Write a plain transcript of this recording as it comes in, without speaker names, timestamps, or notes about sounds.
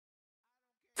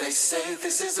They say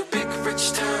this is a big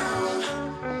rich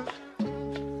town.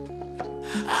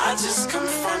 I just come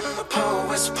from the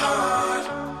poorest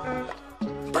part.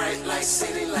 Bright light,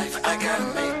 city life, I gotta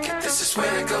make it. This is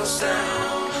where it goes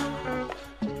down.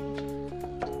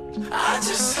 I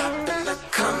just happen to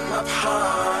come up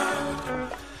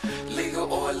hard.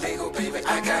 Legal or illegal, baby,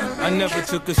 I gotta make it. I never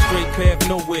took a straight path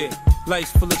nowhere.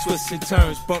 Life's full of twists and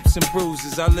turns, bumps and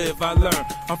bruises. I live, I learn.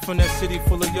 I'm from that city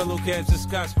full of yellow cabs and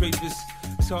skyscrapers.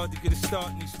 It's hard to get a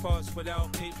start in these parts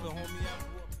without paper, homie.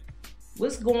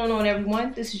 What's going on,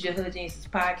 everyone? This is your Hood Geniuses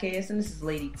podcast, and this is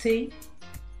Lady T.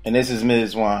 And this is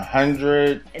Ms.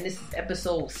 100. And this is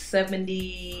episode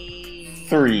 73.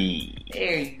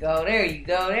 There you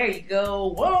go.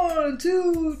 1,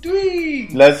 2, 3.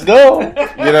 Let's go. You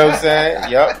know what I'm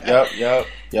saying? Yep.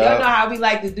 Y'all know how we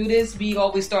like to do this. We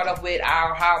always start off with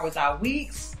how was our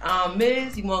weeks.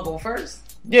 Ms., you want to go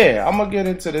first? Yeah, I'm going to get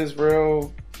into this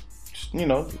real,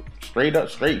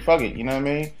 straight fuck it. You know what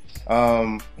I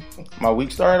mean? My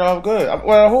week started off good.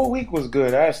 Well, the whole week was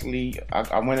good, actually.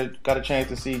 I went and got a chance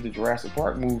to see the Jurassic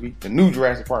Park movie, the new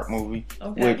Jurassic Park movie,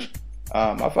 which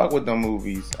I fuck with them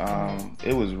movies.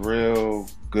 It was real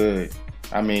good.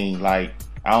 I mean, like,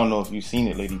 I don't know if you've seen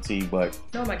it, Lady T, but...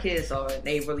 No, my kids saw it.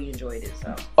 They really enjoyed it,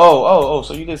 so... Oh,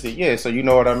 so you did see it. Yeah, so you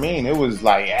know what I mean. It was,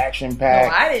 like,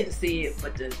 action-packed. No, I didn't see it,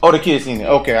 but the... Oh, the kids seen it.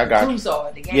 Okay, I got you. Saw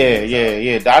it. The gang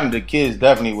Yeah. The kids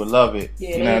definitely would love it.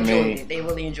 Yeah, you know what I mean? It. They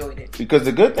really enjoyed it. Because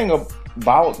the good thing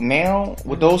about now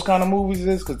with those kind of movies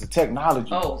is because the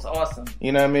technology. Oh, it's awesome.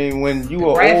 You know what I mean? When you the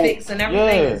are graphics old, and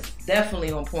everything is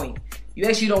definitely on point. You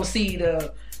actually don't see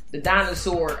the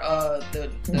dinosaur, the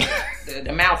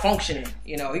malfunctioning.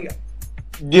 You know,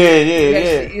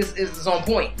 it's on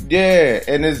point. Yeah,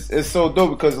 and it's so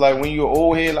dope because like when you're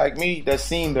old head like me that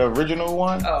seen the original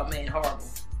one. Oh man, horrible.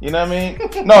 You know what I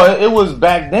mean? No, it was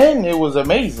back then. It was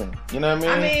amazing. You know what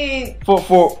I mean? For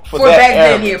that back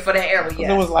era. then, for that era,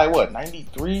 yeah. It was like what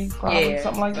 93, probably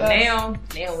something like that. Now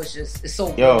it's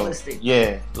so realistic.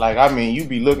 Yeah, like I mean, you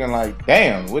be looking like,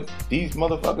 damn, what these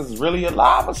motherfuckers is really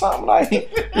alive or something like, you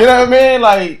know what I mean?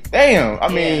 Like, damn. I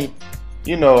mean,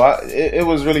 it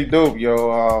was really dope, yo.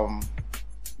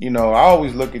 I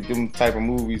always look at them type of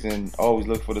movies and always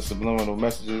look for the subliminal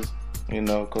messages.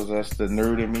 Because that's the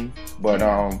nerd in me. But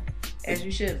as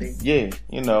you should be. Yeah,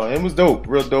 it was dope,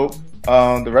 real dope.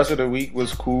 The rest of the week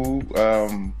was cool.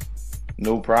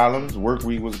 No problems. Work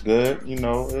week was good.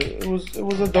 It was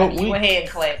a dope week. Go ahead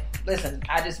and clap. Listen,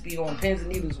 I just be on pins and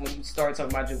needles when you start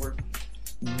talking about your work week.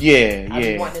 Yeah. I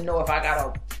be wanting to know if I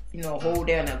gotta, hold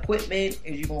down the equipment.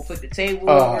 Is you gonna flip the table?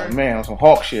 Oh man, on some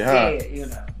hawk shit, huh?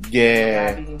 Yeah, Yeah.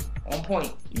 I gotta be on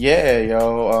point. Yeah,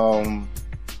 yo.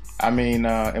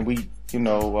 And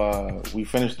we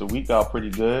finished the week out pretty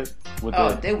good.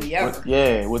 Did we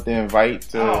ever? With the invite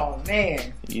to. Oh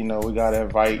man. We got an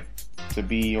invite to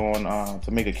be on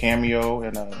to make a cameo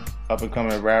and a up and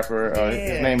coming rapper.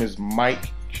 His name is Mike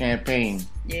Champagne.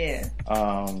 Yeah.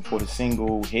 For the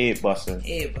single Head Buster.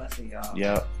 Head Buster, y'all.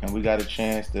 Yep. And we got a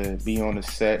chance to be on the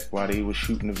set while they was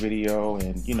shooting the video,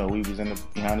 and we was in the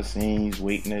behind the scenes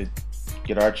waiting to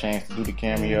get our chance to do the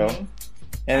cameo. Mm-hmm.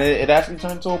 And it actually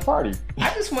turned into a party.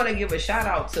 I just want to give a shout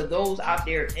out to those out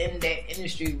there in that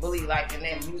industry, really like in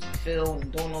that music field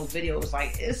and doing those videos.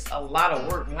 Like, it's a lot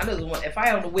of work. And if I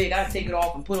had the wig, I'd take it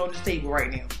off and put it on this table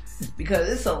right now. Because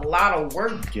it's a lot of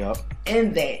work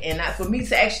in that. And for me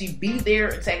to actually be there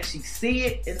and to actually see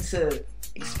it and to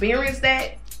experience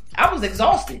that, I was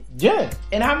exhausted. Yeah.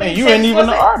 And how many you ain't even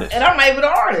the artist. And I'm not even the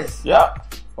artist. Yeah.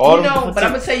 But I'm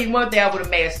going to tell you one thing I would have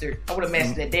mastered. I would have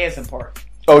mastered that dancing part.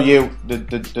 Oh yeah, the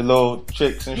little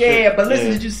chicks and shit. Yeah, but listen,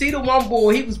 did you see the one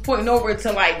boy? He was putting over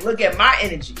to like look at my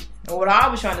energy. And what I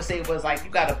was trying to say was like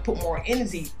you got to put more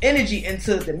energy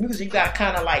into the music. You got to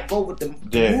kind of like go with the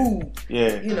mood.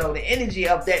 Yeah. The energy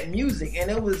of that music, and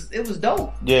it was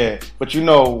dope. Yeah, but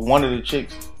one of the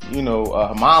chicks, her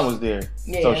mom was there,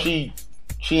 so she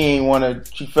ain't want to.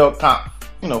 She felt felt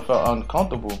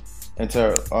uncomfortable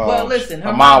until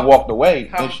her mom walked away.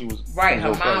 Then she was right.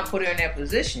 Her mom put her in that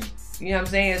position. You know what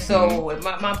I'm saying? So if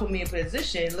my mom put me in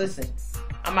position, listen,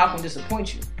 I'm not going to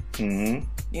disappoint you.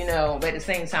 Mm-hmm. But at the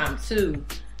same time, too,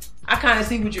 I kind of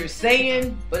see what you're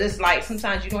saying, but it's like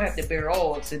sometimes you don't have to bear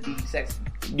all to be sexy.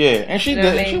 Yeah, and she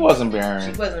did. She wasn't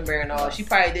bearing. She wasn't bearing all. She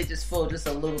probably did just feel just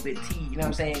a little bit tea. You know what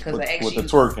I'm saying? Because actually, with the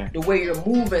twerking, the way you're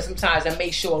moving, sometimes that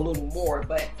may show a little more.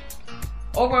 But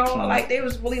overall, like they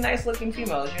was really nice looking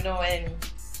females, and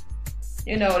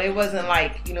they wasn't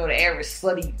like the average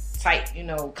slutty type,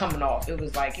 coming off. It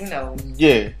was like,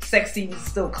 sexy,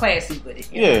 still classy with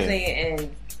it. You know what I'm saying?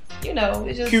 And you know,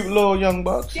 it's just cute little young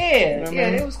bucks. Yeah, you know yeah,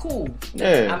 I mean? it was cool.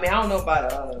 Yeah, I mean, I don't know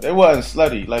about they wasn't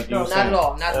slutty like you no, were not saying. at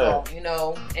all, not at all. You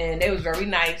know, and they was very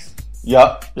nice.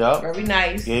 Yup. Very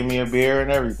nice. Gave me a beer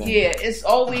and everything. Yeah, it's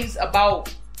always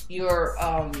about your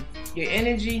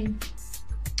energy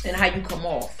and how you come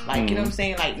off. Like, you know what I'm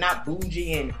saying? Like, not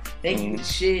bougie and thinking you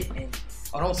shit and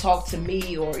or don't talk to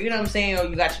me, or you know what I'm saying? Or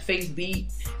you got your face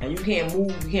beat and you can't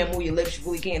move your lips, you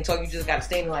really can't talk. You just got to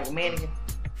stand there like a mannequin.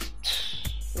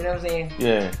 You know what I'm saying?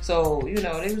 Yeah. So, you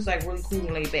know, they was like really cool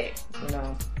and laid back, you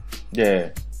know. Yeah.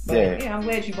 But, yeah, I'm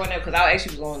glad you brought that up because I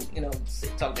actually was going, you know,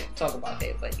 talk about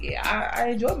that. But yeah, I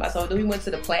enjoyed myself. Then we went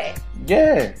to the Plaid.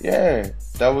 Yeah.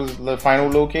 That was the final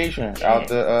location out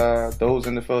the those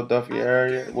in the Philadelphia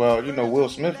area. Well, you know, Will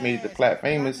Smith made the Plaid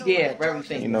famous. Yeah, very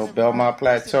famous. You know, Belmont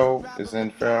Plateau is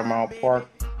in Fairmount Park.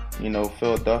 You know,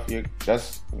 Philadelphia.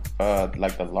 That's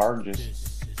like the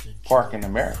largest park in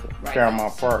America, right.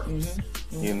 Fairmount Park.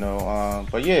 Mm-hmm. You know,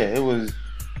 but yeah, it was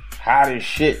hot as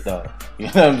shit though. You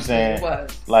know what I'm saying? It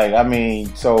was. Like, I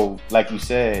mean, so like you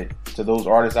said, to those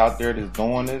artists out there that's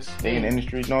doing this, they in the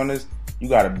industry doing this, you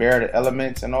gotta bear the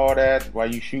elements and all that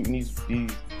while you shooting these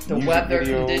the weather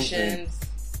conditions.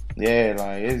 Yeah,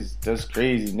 like it's just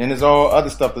crazy. And then there's all other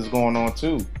stuff that's going on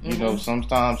too. You know,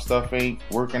 sometimes stuff ain't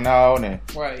working out and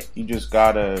you just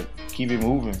gotta keep it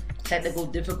moving. Technical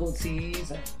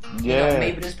difficulties. You know,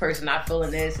 maybe this person not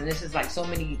feeling this, and this is like so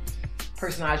many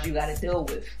personages you got to deal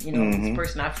with. You know, this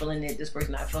person not feeling it, this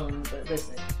person not feeling it. But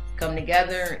listen, come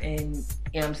together, and you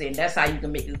know what I'm saying. That's how you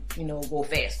can make it, you know, go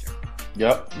faster.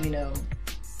 Yep. You know,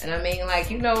 and I mean,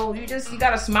 like, you know, you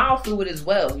got to smile through it as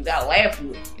well. You got to laugh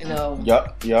through it. You know.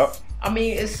 Yep. I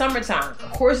mean, it's summertime.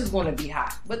 Of course, it's going to be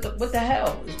hot. What the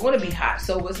hell? It's going to be hot.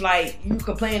 So it's like you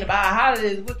complain about how hot it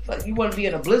is. What the fuck? You want to be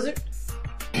in a blizzard?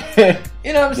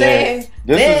 You know what I'm saying?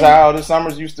 This is how the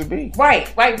summers used to be. Right.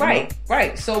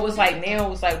 So it's like now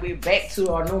it's like we're back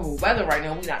to our normal weather right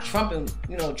now. We're not Trump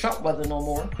weather no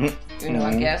more. You know,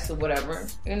 I guess, or whatever.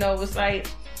 You know, it's like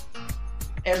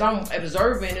as I'm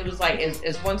observing, it was like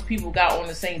as once people got on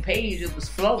the same page, it was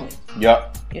flowing.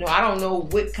 Yep. You know, I don't know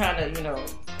what kind of, you know,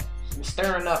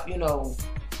 stirring up, you know,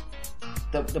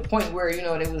 the point where, you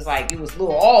know, it was like, it was a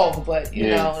little off, but, you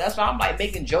know, that's why I'm like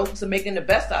making jokes and making the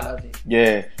best out of it.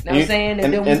 Yeah. You know what I'm saying?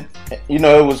 And you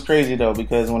know, it was crazy though,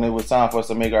 because when it was time for us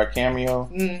to make our cameo,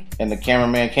 and the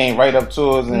cameraman came right up to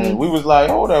us, and we was like,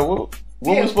 hold up, what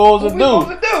we supposed to do?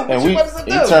 And he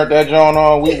turned that joint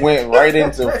on, we went right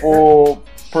into full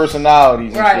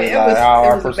personalities and shit, like how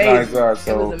our personalities are.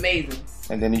 So it was amazing.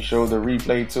 And then he showed the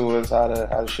replay to us how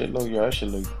the shit look. Yo, that shit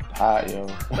look hot, yo.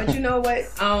 But you know what?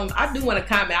 I do want to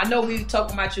comment. I know we were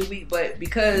talking about your week, but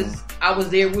because I was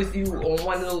there with you on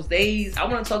one of those days, I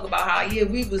want to talk about how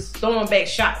we was throwing back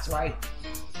shots, right?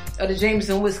 Of the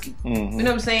Jameson whiskey. You know what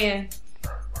I'm saying?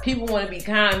 People want to be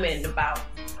commenting about,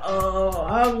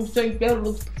 I don't think that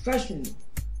looks professional.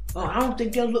 I don't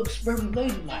think that looks very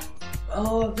ladylike.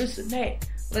 This and that.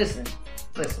 Listen.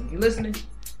 You listening?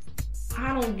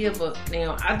 I don't give a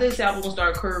now. I did say I was gonna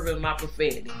start curving my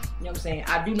profanity. You know what I'm saying?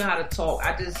 I do know how to talk.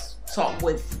 I just talk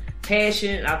with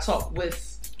passion. I talk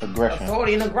with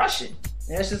authority and aggression.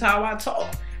 And that's just how I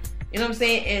talk. You know what I'm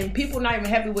saying? And people not even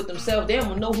happy with themselves. They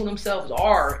don't know who themselves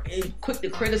are and quick to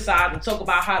criticize and talk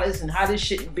about how this and how this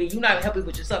shouldn't be. You're not even happy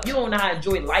with yourself. You don't know how to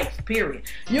enjoy life, period.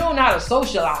 You don't know how to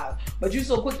socialize, but you're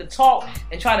so quick to talk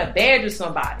and try to badger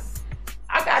somebody.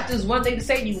 I got this one thing to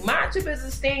say to you. Mind your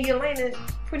business, stay in your lane, and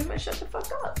pretty much shut the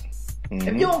fuck up. If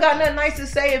you don't got nothing nice to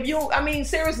say,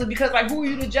 seriously, because like, who are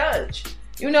you to judge?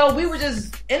 You know, we were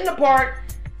just in the park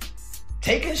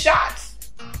taking shots.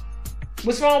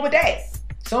 What's wrong with that?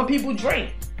 Some people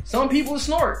drink. Some people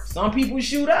snort. Some people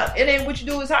shoot up. It ain't what you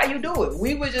do, it's how you do it.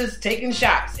 We were just taking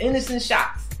shots, innocent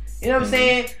shots. You know what I'm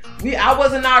saying? I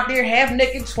wasn't out there half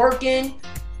naked twerking,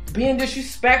 being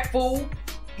disrespectful.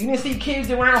 You didn't see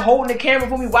kids around holding the camera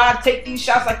for me while I take these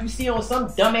shots like you see on some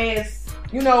dumbass,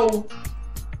 you know,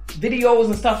 videos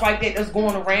and stuff like that that's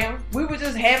going around. We were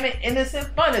just having innocent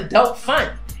fun, adult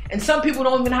fun. And some people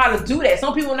don't even know how to do that.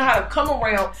 Some people know how to come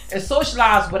around and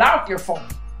socialize without their phone.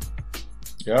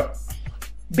 Yep.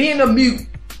 Being a mute.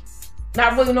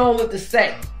 Not really knowing what to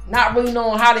say. Not really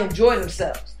knowing how to enjoy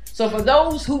themselves. So for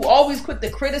those who always quick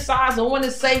to criticize and want to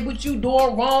say what you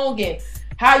doing wrong and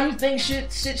how you think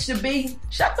shit should be,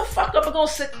 shut the fuck up and go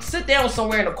sit down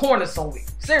somewhere in a corner somewhere.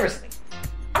 Seriously.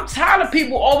 I'm tired of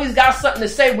people always got something to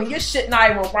say when your shit not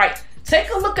even right.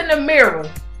 Take a look in the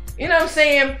mirror, you know what I'm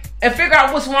saying, and figure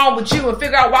out what's wrong with you and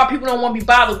figure out why people don't want to be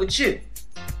bothered with you.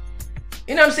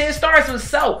 You know what I'm saying? It starts with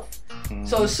self.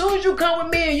 So as soon as you come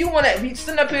with me and you want to be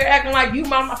sitting up here acting like you,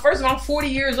 first of all, I'm 40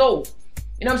 years old.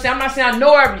 You know what I'm saying? I'm not saying I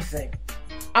know everything.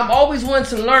 I'm always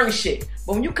wanting to learn shit.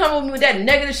 But when you come with me with that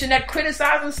negative shit, that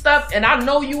criticizing stuff, and I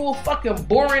know you a fucking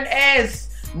boring ass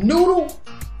noodle,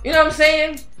 you know what I'm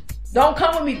saying? Don't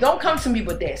come with me. Don't come to me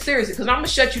with that. Seriously, because I'm going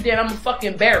to shut you down. I'm going to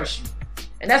fucking embarrass you.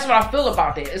 And that's what I feel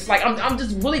about that. It's like I'm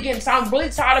just really getting tired. I'm really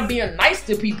tired of being nice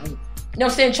to people. You know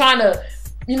what I'm saying? Trying to,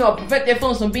 prevent their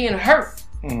feelings from being hurt.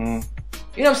 Mm-hmm.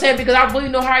 You know what I'm saying? Because I really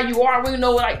know how you are. I really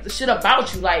know like the shit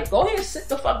about you. Like, go ahead and sit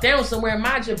the fuck down somewhere and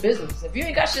mind your business. If you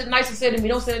ain't got shit nice to say to me,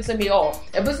 don't say it to me at all.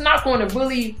 If it's not going to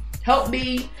really help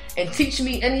me and teach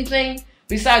me anything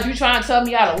besides you trying to tell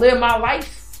me how to live my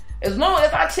life, as long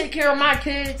as I take care of my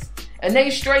kids and they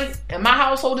straight and my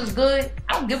household is good,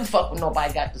 I don't give a fuck what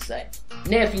nobody got to say.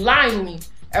 Now, if you lying to me,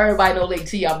 everybody know late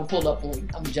T, I'm gonna pull up on you.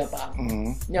 I'm gonna jump out. Mm-hmm. You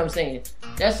know what I'm saying?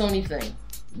 That's the only thing.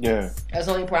 Yeah. That's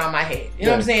the only problem I had. You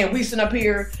know what I'm saying? We sitting up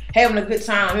here having a good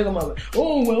time. Here come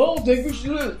oh, well, I don't think we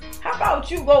should. How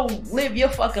about you go live your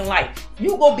fucking life?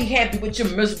 You go be happy with your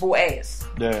miserable ass.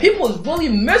 Yeah. People is really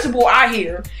miserable out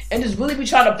here and just really be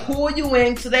trying to pull you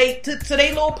into they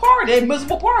little party, their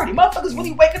miserable party. Motherfuckers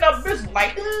really waking up miserable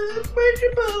like,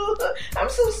 miserable. I'm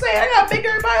so sad. I gotta make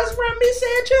everybody else around me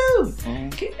sad too. Mm-hmm.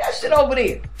 Keep that shit over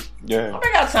there. Yeah. I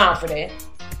ain't got time for that.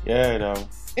 Yeah, though.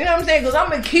 You know what I'm saying? Because I'm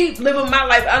going to keep living my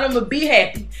life and I'm going to be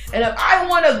happy. And if I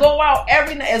want to go out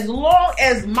every night, as long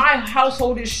as my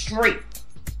household is straight,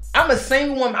 I'm a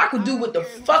single woman. I could do what the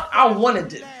fuck I want to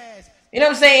do. You know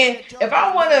what I'm saying? If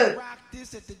I want to,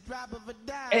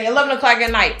 at 11 o'clock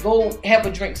at night, go have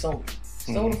a drink somewhere.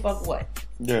 So the fuck what?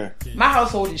 Yeah. My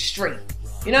household is straight.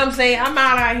 You know what I'm saying? I'm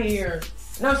out here.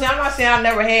 You know what I'm saying? I'm not saying I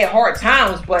never had hard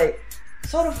times, but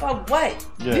so the fuck what?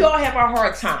 Yeah. We all have our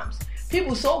hard times.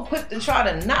 People so quick to try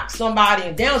to knock somebody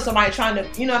and down somebody, trying to,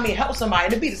 help somebody.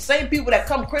 And it be the same people that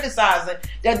come criticizing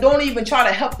that don't even try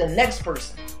to help the next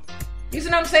person. You see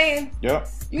what I'm saying? Yeah.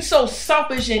 You so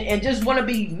selfish and just want to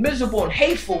be miserable and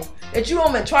hateful that you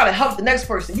don't even try to help the next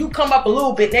person. You come up a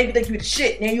little bit, then you think you the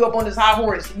shit, then you up on this high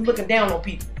horse, you looking down on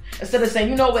people. Instead of saying,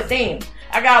 you know what, damn,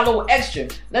 I got a little extra.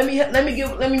 Let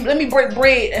me break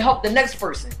bread and help the next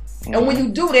person. Mm-hmm. And when you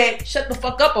do that, shut the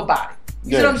fuck up about it.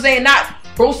 You see what I'm saying? Not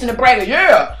boasting and bragging,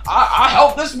 yeah, I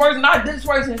help this person, I did this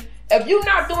person. If you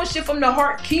not doing shit from the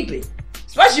heart, keep it.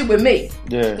 Especially with me.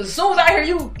 Yeah. Because as soon as I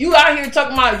hear you out here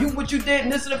talking about what you did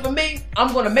and this and that for me,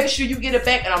 I'm going to make sure you get it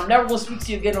back and I'm never going to speak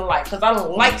to you again in life. Because I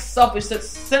don't like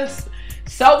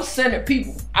self-centered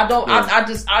people. I don't,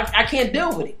 I can't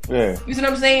deal with it. Yeah. You see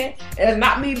what I'm saying? And it's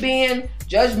not me being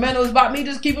judgmental, it's about me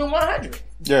just keeping 100.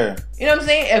 Yeah. You know what I'm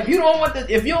saying? If you don't want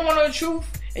the truth,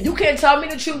 and you can't tell me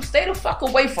the truth, stay the fuck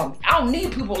away from me. I don't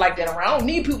need people like that around. I don't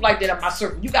need people like that in my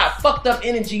circle. You got fucked up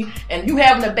energy and you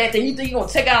having a bad thing. You think you're going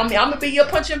to take out on me. I'm going to be your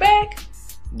punching bag?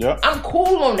 Yeah. I'm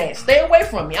cool on that. Stay away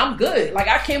from me. I'm good. Like,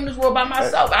 I came in this world by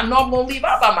myself. I know I'm going to leave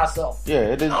out by myself. Yeah,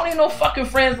 it is. I don't need no fucking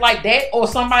friends like that or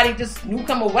somebody just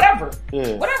newcomer, whatever.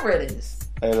 Yeah. Whatever it is.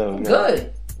 I'm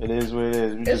good. It is what it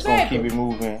is. We just going to keep it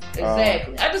moving.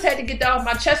 Exactly. I just had to get that off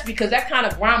my chest because that kind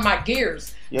of ground my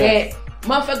gears. Yeah. That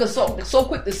motherfuckers so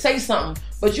quick to say something,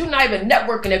 but you're not even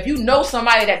networking. If you know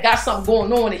somebody that got something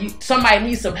going on and somebody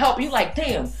needs some help, you like,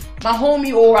 damn, my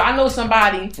homie or I know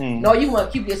somebody. No, you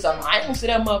want to keep yourself. I ain't gonna see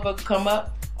that motherfucker come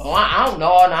up. Oh, I don't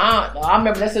know. No, I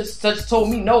remember that such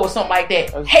told me no or something like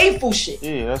that. Hateful shit.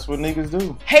 Yeah, that's what niggas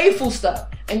do. Hateful stuff.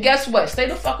 And guess what? Stay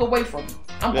the fuck away from me.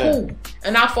 I'm cool.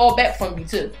 And I fall back from you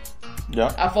too.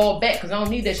 Yeah. I fall back because I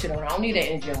don't need that shit around. I don't need that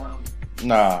energy around me.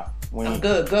 Nah. I'm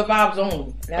good. Good vibes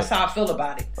only. That's how I feel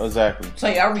about it. Exactly. I'm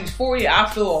telling you, I reach 40, I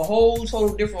feel a whole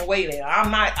total different way there.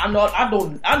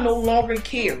 I no longer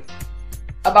care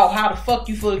about how the fuck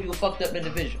you feel if you're a fucked up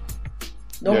individual.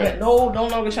 No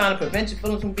longer trying to prevent your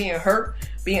feelings from being hurt,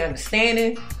 being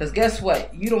understanding. Because guess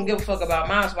what? You don't give a fuck about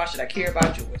mine, so why should I care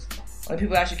about yours? Only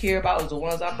people I should care about is the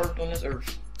ones I birthed on this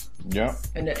earth. Yeah.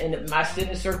 And my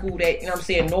sitting circle that,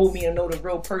 know me and know the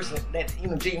real person, that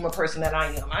genuine person that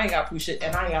I am. I ain't got to prove shit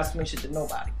and I ain't got to explain shit to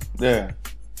nobody. Yeah.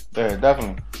 Yeah,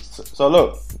 definitely. So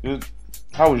look,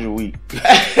 how was your week?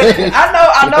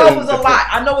 I know it was a lot.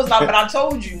 I know it was a lot, but I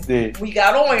told you we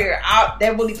got on here.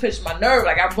 That really pitched my nerve.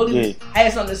 Like I really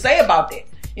had something to say about that.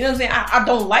 You know what I'm saying? I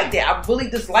don't like that. I really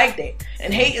dislike that.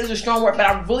 And hate is a strong word, but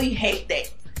I really hate that.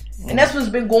 And that's what's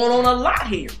been going on a lot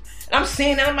here. I'm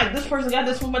seeing that. I'm like, this person got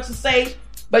this much to say.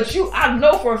 But I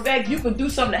know for a fact you can do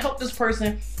something to help this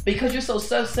person because you're so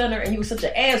self-centered and you're such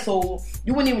an asshole.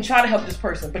 You wouldn't even try to help this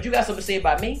person. But you got something to say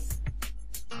about me.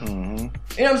 Mm-hmm.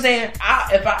 You know what I'm saying?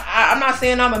 I'm not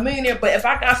saying I'm a millionaire, but if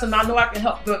I got something I know I can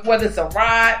help, whether it's a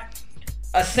ride,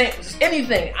 a cent, just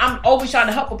anything, I'm always trying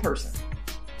to help a person.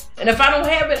 And if I don't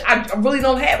have it, I really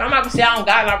don't have it. I'm not going to say I don't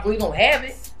got it, I really don't have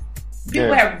it.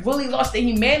 People have really lost their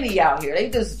humanity out here. They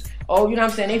just... oh, you know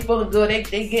what I'm saying? They feeling good.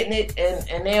 They getting it.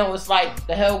 And now it's like,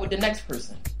 the hell with the next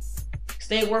person.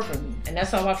 Stay away from me. And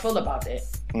that's how I feel about that.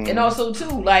 Mm-hmm. And also,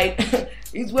 too, like,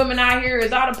 these women out here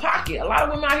is out of pocket. A lot of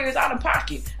women out here is out of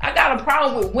pocket. I got a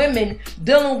problem with women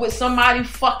dealing with somebody's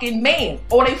fucking man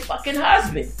or they fucking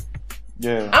husband.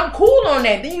 Yeah. I'm cool on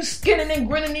that. Then you skinning and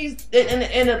grinning these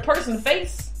in a person's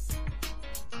face.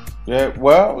 Yeah,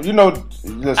 well, you know,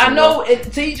 listen, I know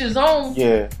it to each his own.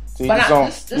 Yeah. But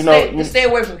stay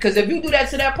away from it. Because if you do that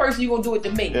to that person, you're going to do it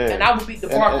to me. Yeah. And I would beat the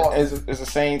bark off. It's the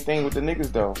same thing with the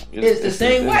niggas, though. It's the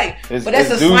same way. But that's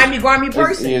a slimy, grimy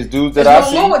person. It's dudes that I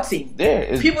see. There's no loyalty.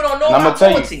 Yeah. People don't know about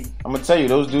loyalty. I'm going to tell you,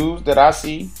 those dudes that I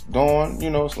see doing,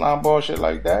 you know, slime ball shit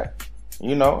like that,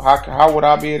 you know, how would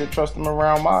I be able to trust them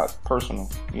around my personal?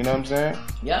 You know what I'm saying?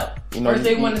 Yeah. You know, first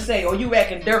they want to say, oh, you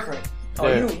acting different. Oh,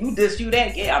 yeah. you this, you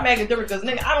that. Yeah, I'm acting different because,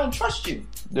 nigga, I don't trust you.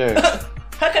 Yeah.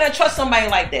 How can I trust somebody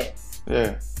like that?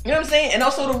 Yeah. You know what I'm saying? And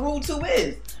also the rule too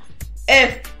is,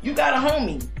 if you got a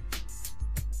homie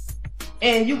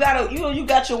and you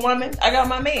got your woman, I got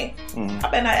my man. Mm-hmm. I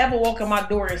better not ever walk in my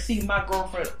door and see my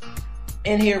girlfriend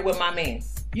in here with my man.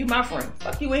 You my friend.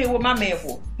 Fuck you in here with my man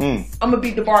for. I'm gonna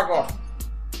beat the bark off.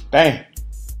 Dang.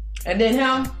 And then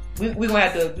him, we gonna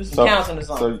have to do some counseling or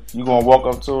something. So you gonna walk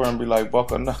up to her and be like,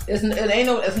 "Buck or nothing"? It's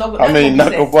no. I mean,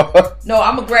 knuckle buck. No,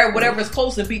 I'm gonna grab whatever's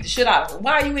close and beat the shit out of her.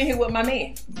 Why are you in here with my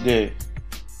man? Yeah.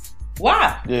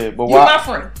 Why? Yeah, but you why? My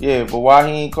friend. Yeah, but why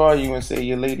he ain't call you and say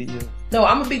your lady? No,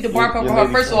 I'm gonna beat the bark off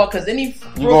her first of all, because any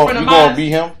girlfriend of mine. You gonna beat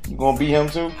him? You gonna beat him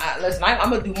too? Listen, I'm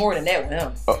gonna do more than that with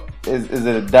him. Is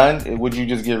it done? Would you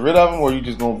just get rid of him, or you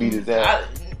just gonna beat his ass?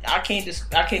 I can't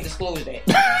disclose that.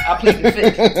 I plead the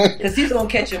fifth because he's gonna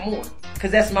catch him more.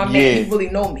 Because that's my man. Yeah. He really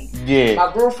know me. Yeah.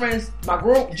 My girlfriends,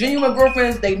 genuine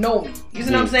girlfriends, they know me. You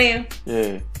see what I'm saying?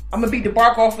 Yeah. I'm gonna beat the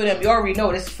bark off of them. You already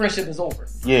know this friendship is over.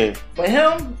 Yeah. But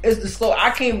him is disclose. I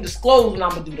can't even disclose what I'm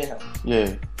gonna do to him.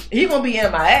 Yeah. He gonna be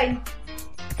MIA.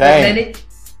 Damn.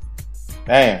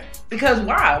 Damn. Because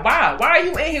why? Why are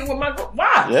you in here with my girl?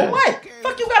 Why? Yeah. For what?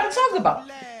 Fuck you got to talk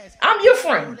about? I'm your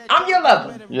friend. I'm your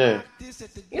lover. Yeah.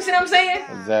 You see what I'm saying?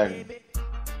 Exactly.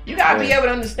 You gotta be able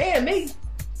to understand me.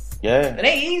 Yeah. It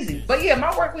ain't easy. But yeah,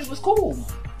 my work week was cool.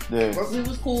 Yeah. Work week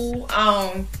was cool.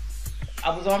 I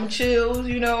was on my chills,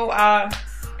 you know.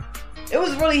 It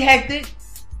was really hectic.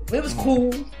 It was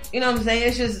cool. You know what I'm saying?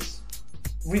 It's just,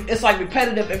 it's like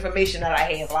repetitive information that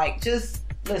I have. Like, just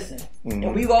listen.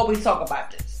 And we always talk about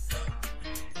this.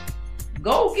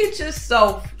 Go get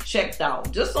yourself checked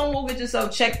out. Just don't go get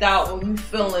yourself checked out when you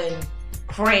feeling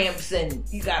cramps and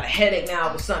you got a headache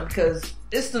now or something, because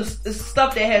it's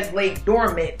stuff that has laid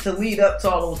dormant to lead up to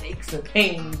all those aches and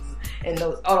pains and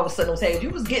those all of a sudden those headaches. You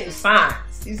was getting signs.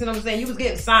 You see what I'm saying? You was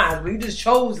getting signs, but you just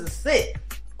chose to sit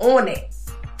on it.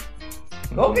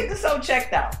 Go get yourself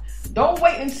checked out. Don't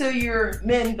wait until your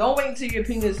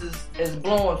penis is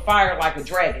blowing fire like a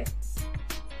dragon.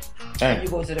 And you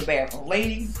go to the bathroom.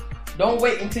 Ladies, don't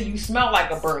wait until you smell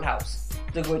like a burnt house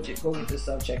to go get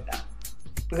yourself checked out.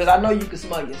 Because I know you can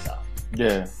smell yourself.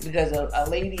 Yeah. Because a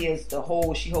lady is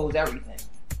she holds everything.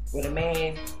 With a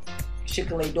man, she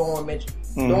can lay dormant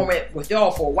with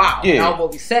y'all for a while. Yeah. I've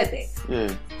always said that.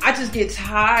 Yeah. I just get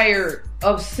tired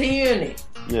of seeing it.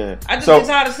 Yeah. I just get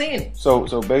tired of seeing it.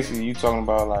 So basically you talking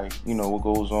about, like, you know, what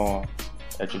goes on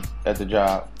at the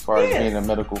job as far as being in the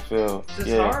medical field. It's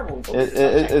just horrible.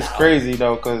 It's crazy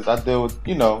though, because I deal with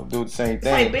the same thing. It's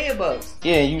like bed bugs.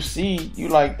 Yeah, you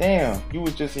like, damn, you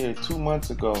was just here 2 months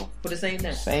ago for the same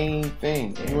thing. Same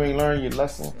thing. Yeah. You ain't learned your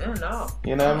lesson. No.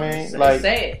 You know what I mean? It's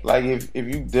sad. Like if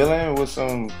you dealing with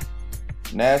some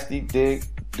nasty dick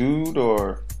dude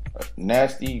or a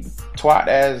nasty twat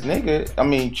ass nigga, I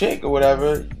mean chick or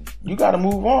whatever, you got to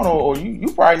move on, or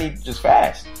you probably need to just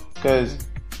fast, because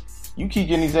you keep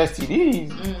getting these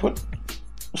STDs. Put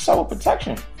self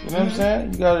protection. You know what I'm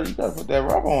saying? You gotta put that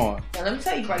rubber on. And let me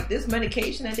tell you, right, this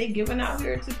medication that they giving out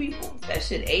here to people, that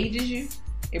shit ages you.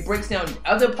 It breaks down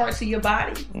other parts of your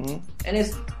body, and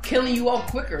it's killing you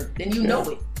off quicker than you know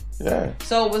it. Yeah.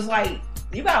 So it was like,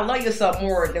 you gotta love yourself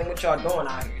more than what y'all doing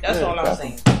out here. That's all I'm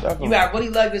saying. Definitely. You gotta really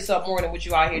love yourself more than what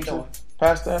you out here doing.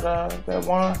 Pass that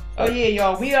wine. Oh yeah,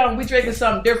 y'all. We drinking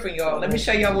something different, y'all. Let me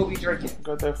show y'all what we drinking.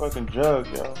 Got that fucking jug,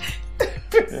 y'all.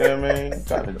 You know what I mean?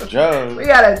 Got a jug. We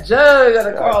got a jug of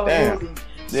the Carl Movie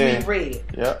Sweet Red.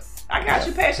 Yep. I got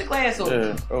you. Pass your glass over.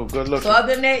 Yeah. Oh, good looking. So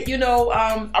other than that,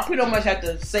 I pretty much have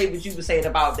to say what you were saying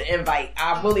about the invite.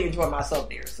 I really enjoyed myself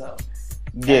there. So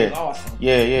that was awesome.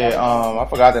 Yeah. I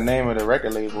forgot the name of the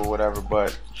record label or whatever,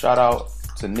 but shout out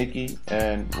to Nikki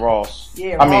and Ross.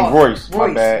 Yeah, I mean Royce.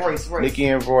 My bad. Royce. Nikki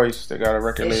and Royce. They got a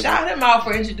record label. Shout him out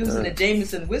for introducing the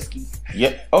Jameson whiskey.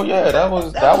 Yeah. Oh yeah, that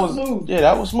was smooth. Yeah,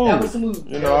 that was smooth. That was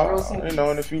smooth. You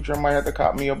know, in the future I might have to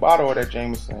cop me a bottle of that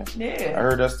Jameson. Yeah. I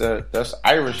heard that's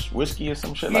Irish whiskey or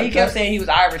some shit like that. He kept saying he was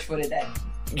Irish for the day.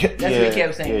 That's what he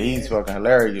kept saying. Yeah, he's fucking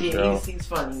hilarious, bro. He's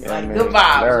funny. Yeah, like man, good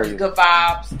vibes. Good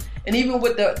vibes. And even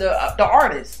with the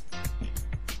artist.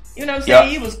 You know what I'm saying?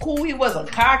 He was cool. He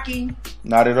wasn't cocky.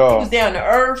 Not at all. He was down to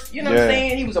earth. You know what I'm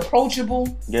saying? He was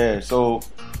approachable. Yeah, so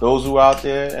those who out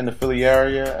there in the Philly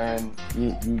area and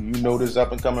you know this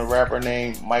up and coming rapper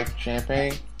named Mike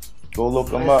Champagne, go look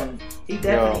him up. He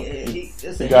definitely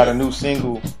he got a new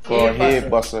single called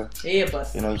Head Buster. Head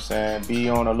Buster. You know what I'm saying? Be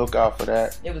on the lookout for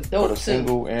that. It was dope for the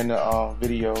single and the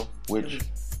video, which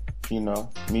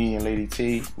me and Lady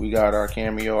T, we got our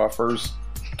cameo, our first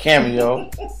cameo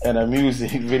and a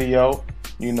music video.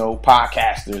 You know,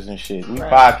 podcasters and shit. We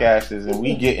podcasters and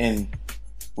we getting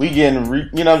you know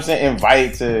what I'm saying,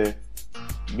 invited to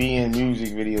be in music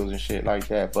videos and shit like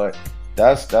that. But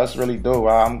that's really dope.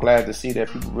 I'm glad to see that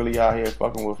people really out here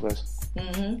fucking with us.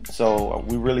 Mm-hmm. So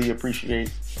we really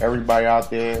appreciate everybody out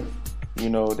there, you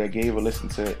know, that gave a listen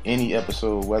to any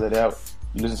episode, whether that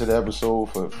you listen to the episode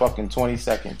for fucking 20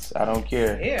 seconds. I don't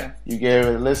care. Yeah. You gave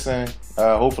it a listen.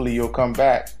 Hopefully you'll come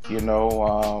back. You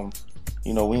know,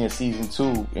 we in season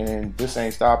 2 and this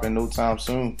ain't stopping no time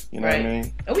soon. You know what I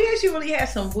mean? And we actually really had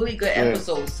some really good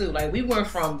episodes too. Like we went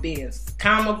from being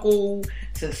comical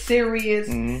to serious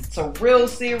to real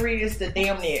serious to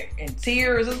damn near in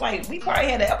tears. It's like we probably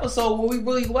had an episode where we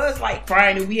really was like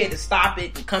crying and we had to stop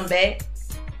it and come back.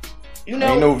 You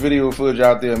know, ain't no video footage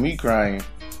out there of me crying.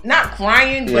 Not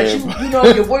crying, but you know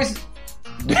your voice.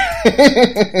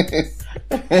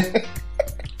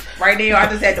 Right there, I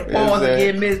just had to pause and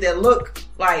give Miz that look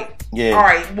like, all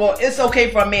right, well, it's okay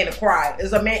for a man to cry.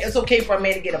 It's okay for a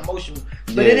man to get emotional.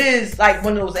 But it is like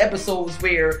one of those episodes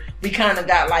where we kind of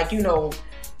got like, you know,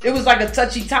 it was like a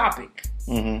touchy topic.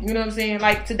 Mm-hmm. You know what I'm saying?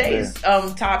 Like today's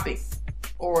topic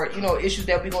or, you know, issues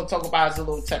that we're going to talk about is a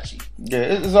little touchy. Yeah,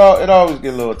 it always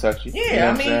get a little touchy. Yeah, you know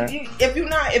I mean,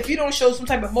 if you don't show some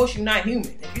type of emotion, you're not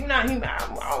human. If you're not human, I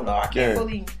don't know, I can't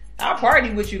really... I'll party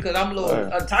with you because I'm a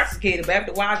little intoxicated, but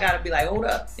after a while I gotta be like, hold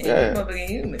up, you motherfucking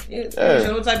human.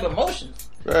 Show no type of emotion.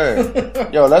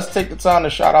 Right. Yo, let's take the time to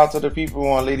shout out to the people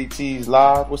on Lady T's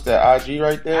live. What's that, IG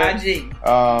right there? IG. We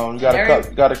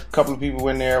got a couple of people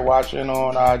in there watching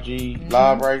on IG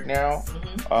live right now.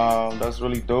 Mm-hmm. That's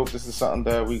really dope. This is something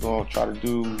that we're gonna try to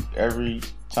do every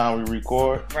time we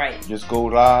record. Right. Just go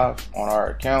live on our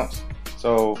accounts.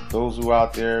 So those who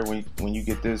out there, when you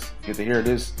get to hear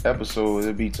this episode,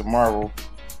 it'll be tomorrow.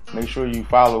 Make sure you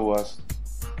follow us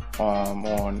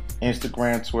on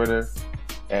Instagram, Twitter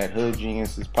at Hood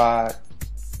Geniuses Pod.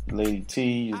 Lady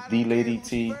T is the Lady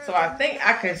T. So I think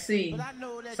I can see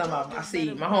some of them. I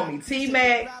see my homie T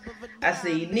Mac. I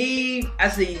see Neve. I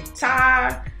see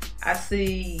Ty. I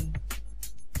see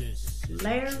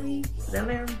Larry. Is that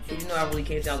Larry? You know I really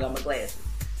can't tell. I got my glasses.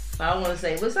 I want to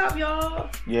say, what's up, y'all?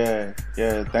 Yeah.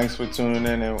 Thanks for tuning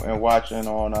in and watching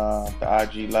on the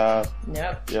IG Live.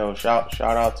 Yep. Yo, shout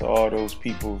out to all those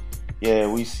people. Yeah,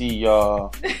 we see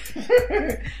y'all.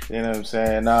 You know what I'm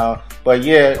saying? But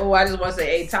yeah. Oh, I just want to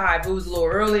say, hey, Ty, if it was a little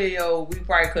earlier, yo, we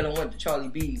probably could have went to Charlie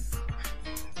B's.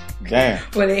 Damn.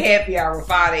 For the happy hour,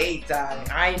 5 to 8 time.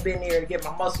 I ain't been there to get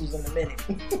my muscles in a minute.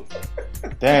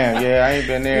 Damn, yeah, I ain't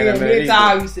been there in a minute.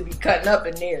 I used to be cutting up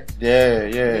in there.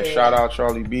 Yeah. Shout out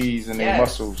Charlie B's and their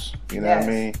muscles. You know what I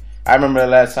mean? I remember the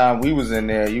last time we was in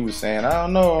there, you was saying, I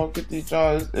don't know, get these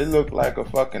joints. It looked like a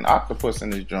fucking octopus in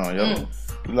this joint, yo.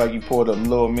 Like you pulled a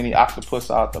little mini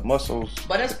octopus out the muscles.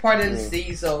 But that's part of the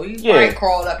sea, so he probably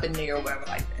crawled up in there or whatever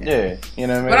like that. Yeah, you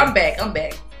know what I mean? But I'm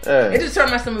back. Yeah. It just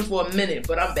turned my stomach for a minute,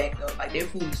 but I'm back though. Like their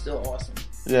food is still awesome.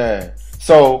 Yeah.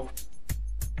 So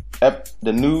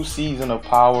the new season of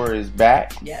Power is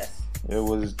back. Yes. It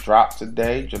was dropped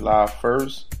today, July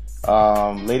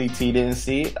 1st. Lady T didn't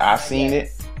see it. I seen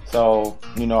it. So,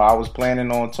 you know, I was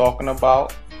planning on talking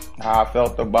about how I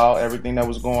felt about everything that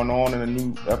was going on in the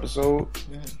new episode.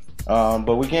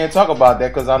 But we can't talk about that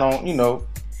because I don't, you know.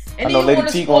 And I know Lady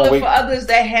T gonna wait for others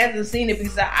that hasn't seen it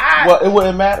because well, it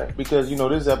wouldn't matter because you know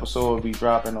this episode will be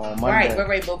dropping on Monday.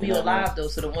 Right. But we on live though,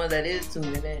 so the ones that is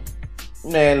tuning in.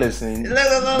 Man, listen.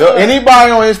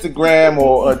 Anybody on Instagram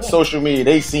or social media,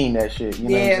 they seen that shit. You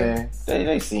know what I'm saying?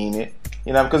 They seen it.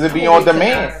 You know, because it be on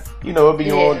demand. You know, it be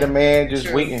on demand,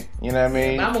 just waiting. You know what I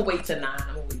mean? I'm gonna wait till 9.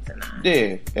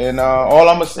 Yeah, and all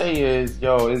I'm gonna say is,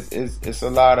 yo, it's a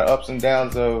lot of ups and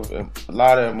downs of a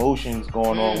lot of emotions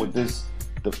going on with this.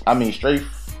 Straight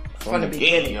from the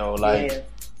beginning, yo. Like,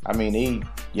 I mean,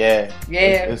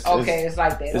 it's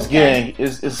like that.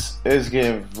 It's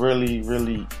getting really,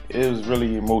 really. It was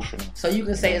really emotional. So you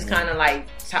can say it's kind of like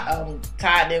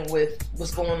tied in with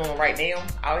what's going on right now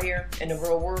out here in the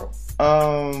real world.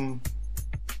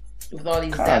 With all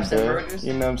these deaths and murders.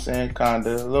 You know what I'm saying?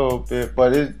 Kinda, a little bit,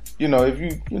 but it. You know, if you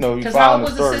because how old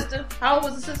was the sister? How old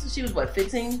was the sister? She was what,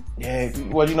 15? Yeah,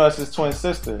 well, it's his twin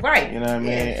sister, right? You know what I mean?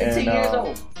 Yeah, 15 years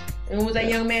old. And it was that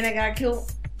young man that got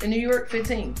killed in New York,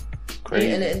 15. Crazy.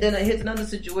 Yeah, and then it hits another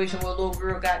situation where a little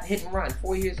girl got hit and run,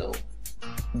 4 years old.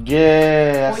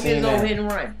 Yeah, 4 years old, hit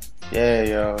and run. Yeah,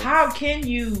 yo. How can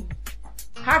you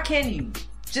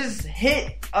just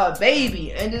hit a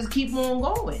baby and just keep on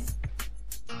going?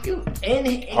 You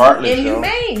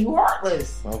inhumane. You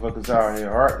heartless. Motherfuckers out here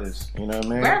heartless. You know what I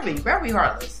mean? Very, very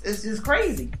heartless. It's just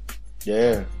crazy.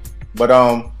 Yeah, but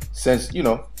since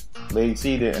Lady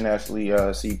T didn't actually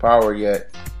see Power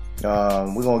yet,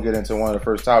 we're gonna get into one of the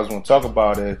first topics we're gonna talk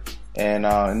about it, and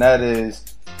that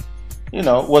is,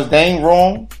 was Dame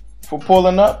wrong for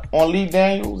pulling up on Lee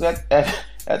Daniels at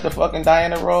the fucking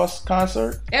Diana Ross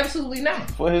concert? Absolutely not.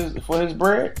 For his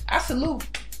bread? I salute him.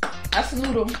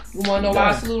 You want to know why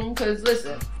I salute him? Because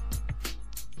listen,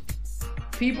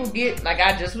 people get, like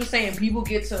I just was saying, people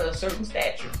get to a certain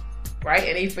stature, right?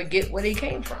 And they forget where they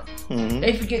came from. Mm-hmm.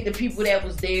 They forget the people that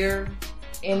was there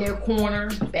in their corner,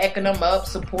 backing them up,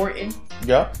 supporting.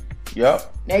 Yep.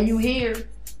 Now you here.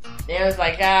 Now it's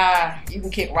like, you can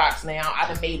kick rocks now. I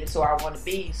done made it so I want to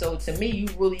be. So to me, you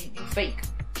fake.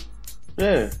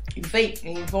 Yeah. You fake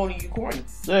and you phony, you corny.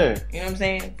 Yeah. You know what I'm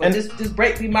saying? But just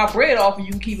break me my bread off and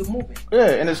you can keep it moving.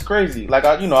 Yeah, and it's crazy. Like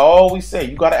I always say,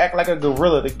 you gotta act like a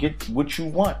gorilla to get what you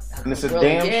want. And it's a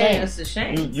damn shame. Yeah, it's a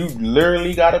shame. You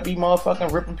literally gotta be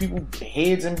motherfucking ripping people's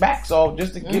heads and backs off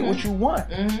just to get what you want.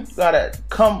 Mm-hmm. You gotta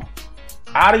come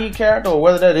out of your character, or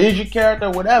whether that is your character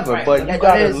or whatever. Right. But you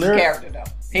gotta literally character though.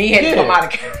 He had to come out of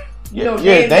character.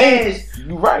 Dame,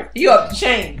 you're right. You up the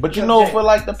chain. But for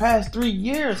like the past 3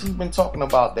 years, he's been talking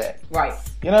about that. Right.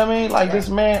 You know what I mean? Like this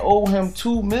man owed him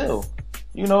 $2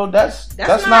 million. That's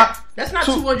not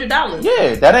 $200.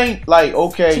 Yeah, that ain't like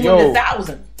okay,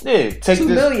 $200,000. Yeah, take $2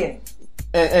 million.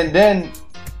 And then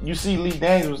you see Lee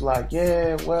Daniels was like,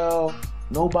 yeah, well,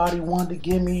 nobody wanted to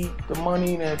give me the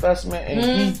money and the investment, and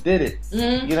he did it.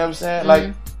 Mm-hmm. You know what I'm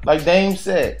saying? Like Dame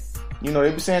said, they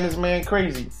be saying this man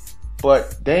crazy.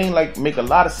 But Dame make a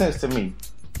lot of sense to me.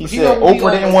 He said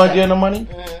Oprah didn't want to give him the money.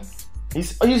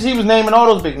 Mm-hmm. He was naming all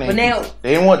those big names. But now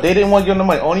they didn't want to give him the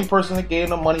money. Only person that gave him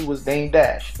the money was Dame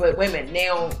Dash. But wait a minute,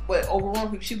 now Oprah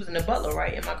Winfrey, she was in the Butler,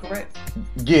 right? Am I correct?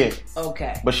 Yeah.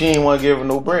 Okay. But she didn't want to give him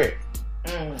no bread.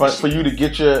 For you to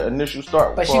get your initial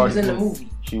start. But she was in the movie.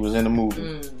 She was in the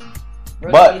movie.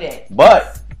 But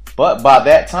by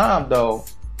that time though.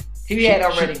 He had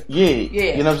already. Yeah.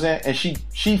 You know what I'm saying? And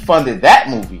she funded that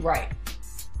movie. Right.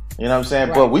 You know what I'm saying?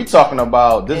 Right. But we talking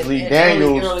about this Lee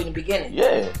Daniels. Early in the beginning.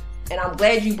 Yeah. And I'm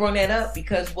glad you brought that up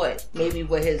because maybe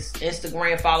his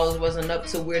Instagram followers wasn't up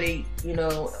to where they,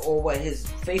 or his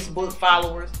Facebook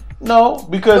followers. No,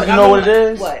 because what it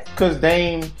is? What? Because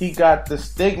Dame, he got the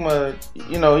stigma,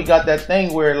 he got that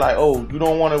thing where like, oh, you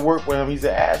don't want to work with him, he's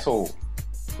an asshole.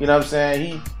 You know what I'm saying?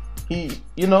 He,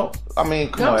 I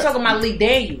mean, come on. I'm talking about Lee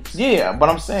Daniels. Yeah, but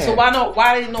I'm saying. So why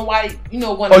didn't nobody,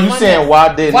 want to fund saying him?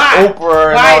 Why did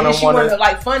Oprah and all them she want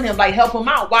to fund him, help him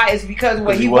out? Why? It's because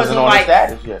he wasn't on the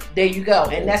status yet. There you go,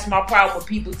 and that's my problem with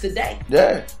people today.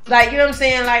 Yeah. You know what I'm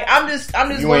saying? I'm just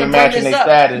going to bring this up.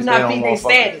 Status, you're not feeding their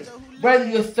status. Whether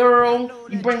you're thorough,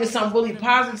 you bringing something really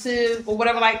positive or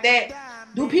whatever like that.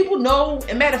 Do people know?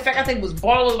 And matter of fact, I think it was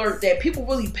Ball Alert that people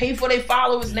really pay for their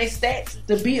followers and their stats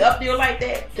to be up there like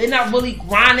that. They're not really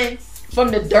grinding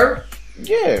from the dirt.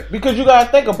 Yeah, because you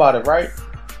gotta think about it, right?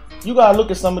 You gotta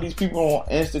look at some of these people on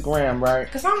Instagram, right?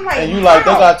 Because I'm like, and you they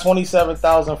got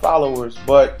 27,000 followers,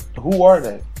 but who are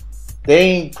they? They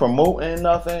ain't promoting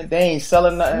nothing. They ain't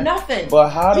selling nothing. Nothing. But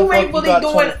how the fuck you got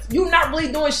doing? You're not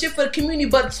really doing shit for the community,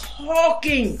 but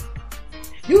talking.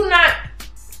 You're not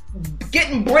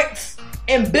getting bricks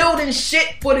and building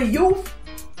shit for the youth.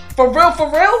 For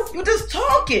real. You just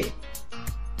talking.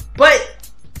 But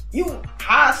you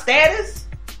high status?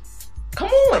 Come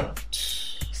on.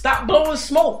 Stop blowing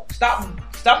smoke. Stop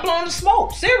blowing the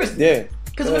smoke. Seriously. Yeah.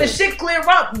 Because when the shit clear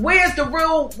up, where's the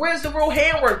real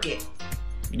handwork at?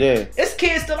 Yeah. This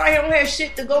kids still out here don't have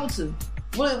shit to go to.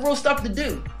 Real stuff to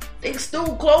do. They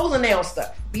still closing down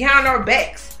stuff behind our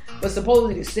backs. But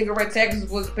supposedly the cigarette taxes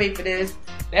was to pay for this.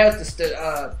 That was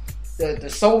the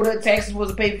soda taxes was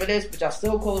to pay for this. But y'all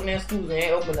still closing down schools and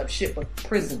ain't opening up shit for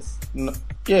prisons.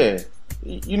 Yeah.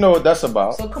 You know what that's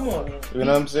about. So come on, man. You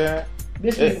know what I'm saying?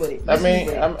 Miss me with it.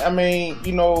 I mean,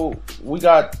 you know,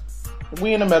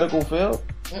 we in the medical field.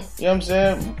 You know what I'm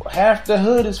saying? Half the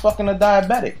hood is fucking a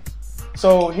diabetic.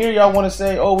 So here y'all want to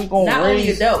say, oh, we gonna not raise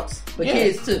only adults, but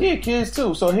kids too. Yeah, kids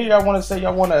too. So here y'all want to say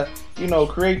y'all want to, you know,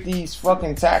 create these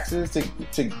fucking taxes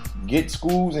to get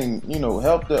schools and, you know,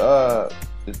 help the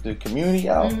community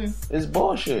out. It's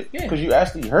bullshit. Because you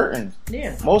actually hurting.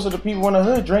 Yeah. Most of the people in the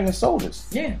hood drinking sodas.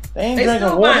 Yeah. They ain't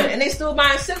drinking water. And they still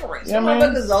buying cigarettes. Some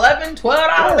motherfuckers $11,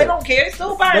 $12. They don't care. They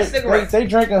still buying cigarettes. They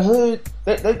drinking hood.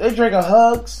 They drinking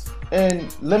hugs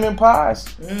and lemon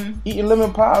pies. Eating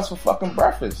lemon pies for fucking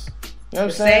breakfast. You know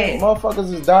what I'm saying?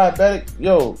 Motherfuckers is diabetic.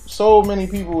 Yo, so many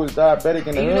people is diabetic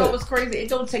in the hood. You know what's crazy? It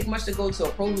don't take much to go to a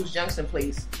produce junction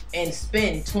place and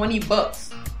spend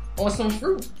 $20 on some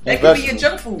fruit. That could be your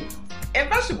junk food. And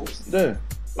vegetables. Yeah.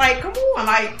 Like, come on.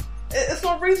 Like, it's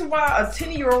no reason why a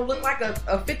 10-year-old look like a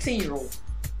 15-year-old.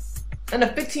 And a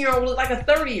 15-year-old look like a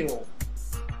 30-year-old.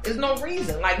 There's no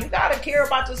reason. Like, you gotta care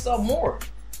about yourself more.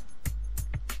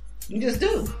 You just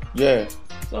do. Yeah.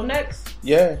 So next.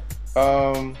 Yeah.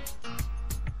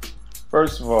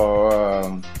 First of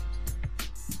all,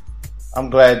 I'm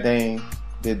glad Dane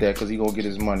did that because he gonna get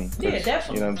his money. Yeah,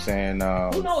 definitely. You know what I'm saying?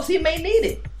 Who knows? He may need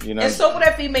it. You know, and so what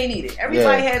if he may need it?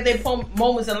 Everybody has their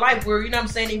moments in life where, you know what I'm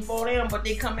saying, they fall down, but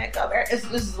they come back up. This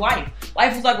is life.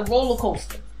 Life is like a roller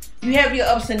coaster. You have your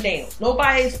ups and downs.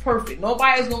 Nobody is perfect.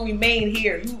 Nobody's gonna remain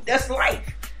here. That's life.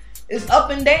 It's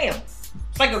up and down.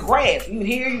 It's like a graph. You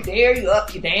here, you there, you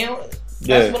up, you down.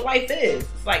 That's what life is.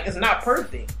 It's like, it's not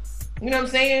perfect. You know what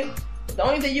I'm saying? The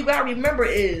only thing you gotta remember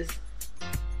is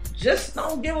just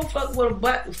don't give a fuck with a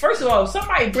butt. First of all, if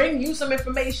somebody bring you some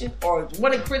information or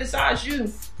want to criticize you,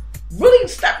 really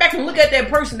step back and look at that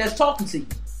person that's talking to you.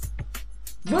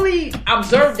 Really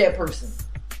observe that person.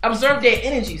 Observe their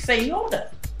energy. Say, hold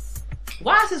up.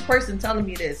 Why is this person telling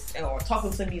me this or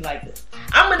talking to me like this?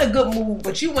 I'm in a good mood,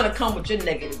 but you want to come with your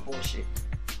negative bullshit.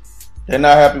 They're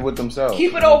not happy with themselves.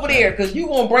 Keep it over there because you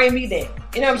won't bring me down.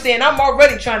 You know what I'm saying? I'm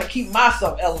already trying to keep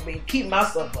myself elevated, keep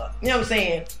myself up. You know what I'm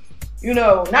saying? You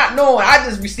know, not knowing I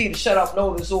just received a shut up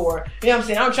notice or, you know what I'm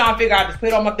saying? I'm trying to figure out, just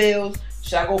pay all my bills.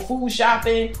 Should I go food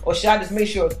shopping or should I just make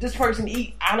sure if this person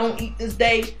eat, I don't eat this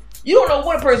day? You don't know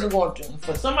what a person's going through.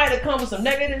 For somebody to come with some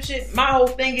negative shit, my whole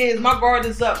thing is my guard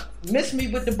is up. Miss me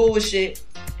with the bullshit.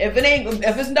 If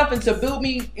it's nothing to build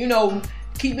me, you know,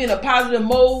 keep me in a positive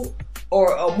mode,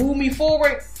 or move me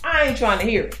forward, I ain't trying to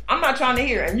hear it. I'm not trying to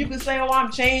hear it. And you can say, oh, I'm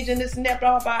changing this and that,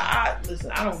 blah, blah.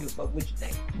 Listen, I don't give a fuck what you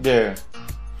think. Yeah.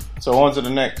 So on to the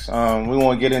next. We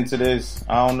want to get into this.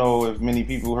 I don't know if many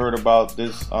people heard about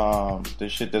this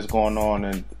shit that's going on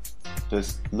in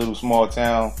this little small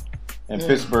town in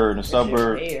Pittsburgh, the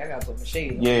suburb. Yeah, I gotta put my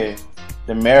shade on. Yeah.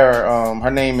 The mayor,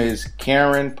 her name is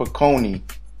Karen Peconi.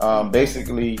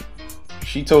 Basically,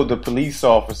 she told the police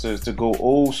officers to go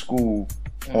old school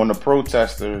on the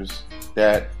protesters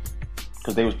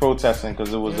because they was protesting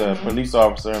because there was a police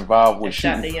officer involved with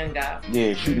shooting shot the young guy.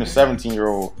 Yeah, shooting a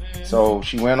 17-year-old. So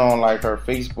she went on like her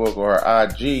Facebook or her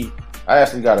IG. I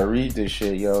actually got to read this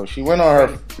shit, yo. She went on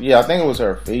her, I think it was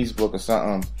her Facebook or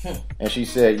something, and she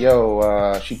said,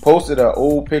 she posted an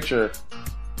old picture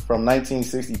from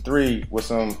 1963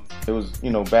 with it was, you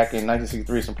know, back in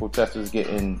 1963, some protesters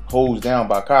getting hosed down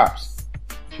by cops.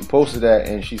 She posted that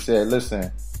and she said,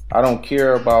 listen, I don't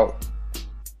care about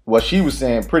what she was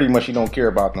saying. Pretty much she don't care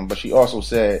about them. But she also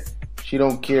said she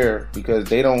don't care because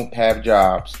they don't have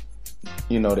jobs.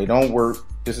 You know, they don't work.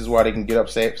 This is why they can get up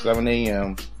at 7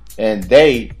 a.m. And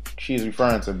she's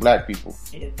referring to black people.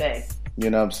 Yeah, they. You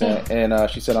know what I'm saying? And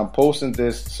she said, I'm posting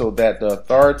this so that the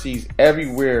authorities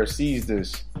everywhere sees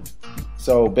this.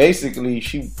 So basically,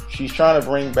 she's trying to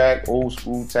bring back old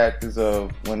school tactics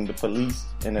of when the police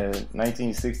in the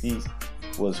 1960s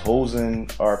was hosing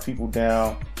our people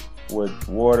down with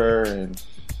water and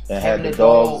had the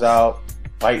dogs out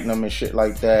fighting them and shit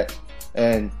like that.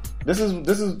 And this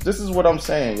is what I'm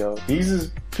saying, yo. These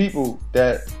is people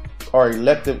that are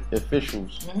elected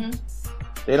officials.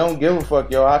 They don't give a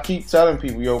fuck, yo. I keep telling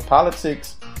people, yo,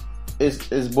 politics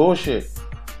is bullshit.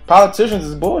 Politicians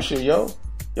is bullshit, yo.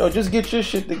 Yo, just get your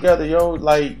shit together, yo.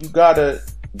 Like, you gotta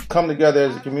come together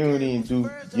as a community and do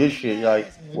your shit. Like,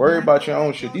 worry about your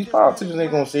own shit. These politicians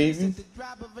ain't gonna save you. You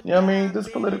know what I mean? This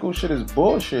political shit is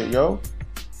bullshit, yo.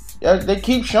 Yeah, they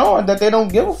keep showing that they don't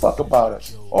give a fuck about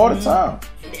us all the time.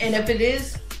 And if it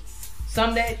is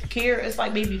some that care, it's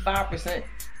like maybe 5%.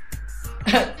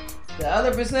 The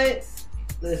other percent,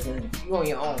 listen, you on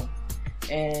your own.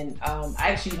 And I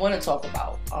actually want to talk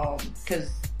about, because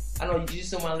I know you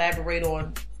just want to elaborate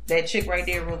on that chick right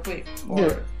there real quick. Or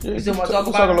yeah. You still want to talk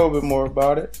a little bit more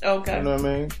about it. Okay. You know what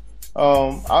I mean?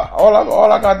 All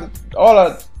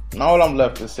I'm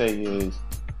left to say is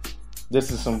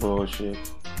this is some bullshit,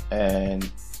 and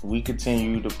we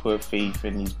continue to put faith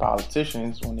in these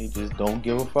politicians when they just don't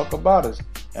give a fuck about us.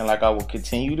 And like I will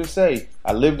continue to say,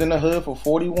 I lived in the hood for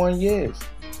 41 years.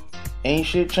 Ain't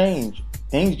shit changed.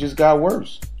 Things just got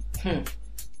worse.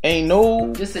 Ain't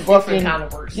no just a fucking different kind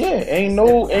of worse. Yeah, ain't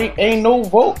no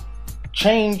vote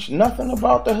change nothing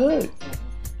about the hood.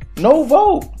 No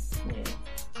vote.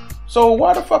 So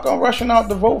why the fuck I'm rushing out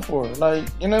to vote for it? Like,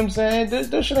 you know what I'm saying?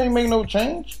 This shit ain't make no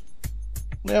change.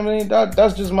 You know what I mean?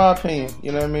 That's just my opinion.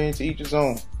 You know what I mean? To each his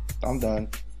own. I'm done.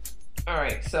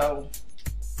 Alright, so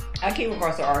I came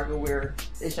across an article where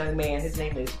this young man, his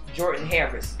name is Jordan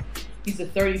Harris. He's a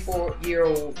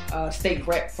 34-year-old state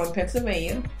rep from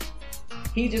Pennsylvania.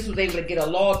 He just was able to get a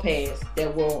law passed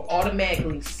that will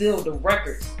automatically seal the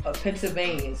records of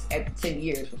Pennsylvanians after 10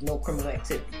 years with no criminal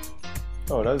activity.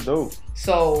 Oh, that's dope.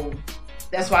 So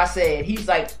that's why I said he's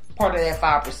like part of that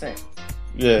 5%.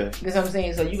 Yeah. You know what I'm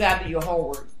saying? So you gotta do your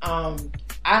homework. I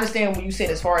understand what you said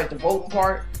as far as the voting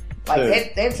part.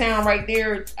 Like that town right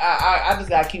there, I just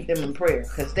gotta keep them in prayer.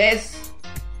 Cause that's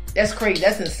crazy.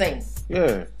 That's insane.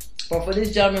 Yeah. But for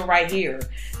this gentleman right here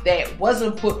that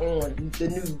wasn't put on the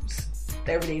news,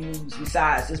 the everyday news,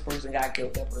 besides this person got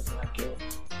killed, that person got killed.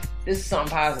 This is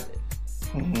something positive.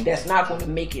 That's not going to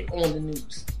make it on the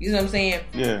news. You know what I'm saying?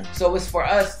 Yeah. So it's for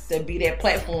us to be that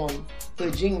platform for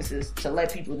geniuses to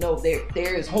let people know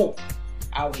there is hope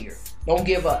out here. Don't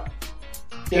give up.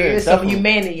 There is definitely some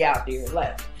humanity out there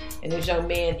left. And this young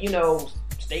man,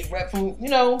 state rep from,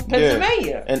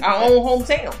 Pennsylvania, our own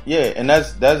hometown. Yeah, and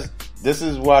this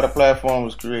is why the platform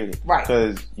was created. Right.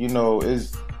 Because,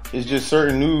 it's just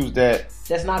certain news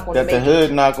that's not going to make the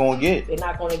hood not going to get. They're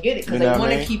not going to get it because they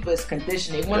want to keep us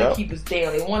conditioned. They want to keep us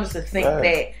down. They want us to think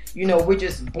that we're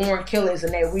just born killers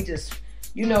and that we just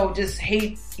just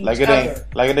hate each other.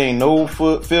 It ain't no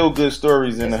feel good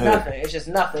stories in the hood. Nothing. It's just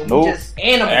nothing. Nope. We just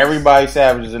animals. Everybody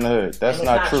savages in the hood. That's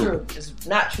not true. It's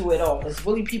not true at all. There's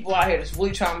really people out here that's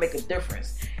really trying to make a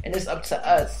difference, and it's up to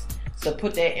us to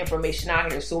put that information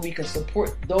out here so we can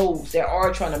support those that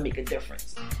are trying to make a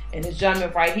difference. And this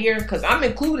gentleman right here, because I'm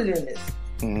included in this.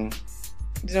 You know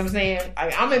what I'm saying?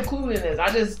 I'm included in this.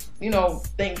 I just,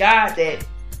 thank God that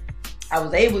I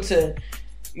was able to,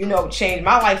 change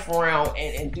my life around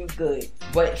and do good.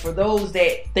 But for those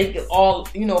that think it all,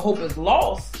 hope is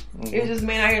lost, it's just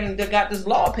man out here that got this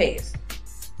law passed.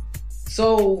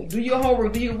 So do your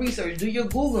homework, do your research, do your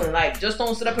Googling. Like, just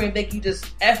don't sit up here and think you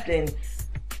just effed and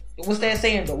what's that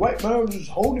saying? The white man is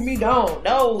holding me down.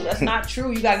 No, that's not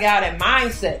true. You got to get out of that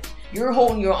mindset. You're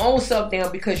holding your own self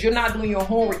down because you're not doing your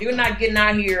homework. You're not getting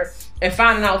out here and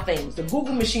finding out things. The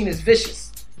Google machine is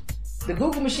vicious. The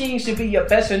Google machine should be your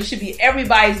best friend. It should be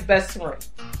everybody's best friend.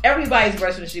 Everybody's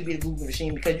best friend should be the Google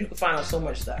machine because you can find out so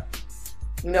much stuff.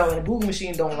 And the Google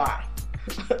machine don't lie.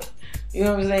 You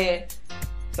know what I'm saying?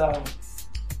 So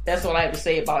that's all I have to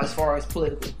say about as far as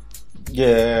political.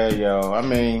 Yeah, yo. I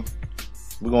mean,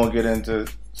 we're gonna get into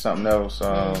something else.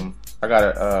 I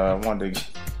got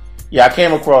I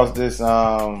came across this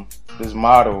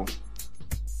model.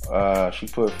 She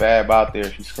put Fab out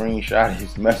there. She screenshotted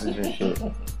his message and shit.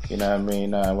 You know what I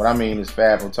mean? What I mean is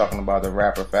Fab. I'm talking about the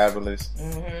rapper Fabolous.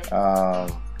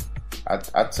 I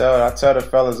tell the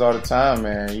fellas all the time,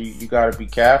 man. You got to be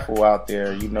careful out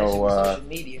there. Social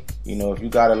media. If you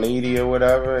got a lady or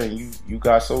whatever, and you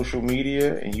got social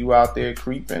media, and you out there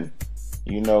creeping.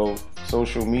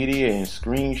 Social media and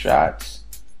screenshots.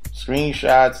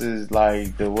 Screenshots is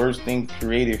like the worst thing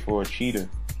created for a cheater.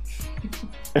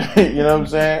 You know what I'm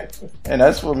saying? And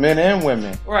that's for men and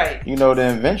women. Right. The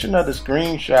invention of the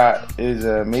screenshot is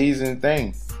an amazing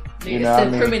thing. To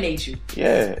incriminate you.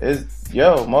 Yeah.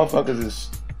 Motherfuckers is,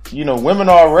 women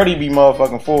already be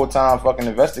motherfucking full-time fucking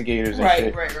investigators and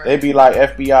shit. Right. They be like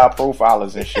FBI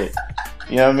profilers and shit.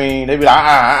 You know what I mean? They be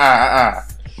like,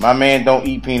 my man don't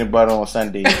eat peanut butter on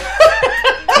Sundays.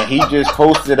 And he just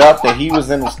posted up that he was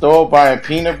in the store buying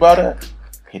peanut butter.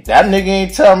 That nigga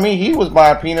ain't tell me he was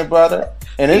buying peanut butter.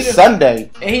 And it's Sunday.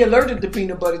 And he allergic to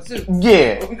peanut butter too.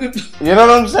 Yeah. You know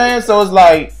what I'm saying? So it's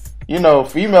like,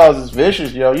 females is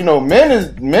vicious, yo. Men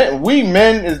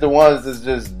is the ones that's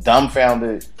just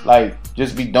dumbfounded, like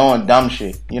just be doing dumb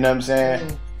shit. You know what I'm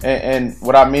saying? And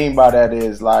what I mean by that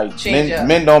is like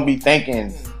men don't be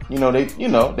thinking. Y'all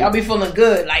be feeling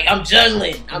good. Like I'm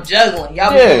juggling.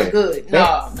 Y'all be feeling good.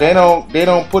 No, they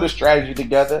don't put a strategy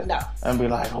together. No, and be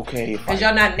like, okay, because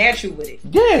y'all not natural with it.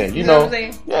 Yeah, you know what I'm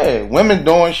saying? Yeah, women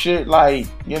doing shit like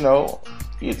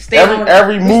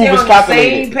Every move is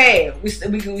calculated. Same path.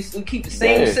 We keep the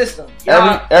same system.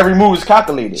 Every move is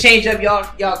calculated. Change up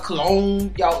y'all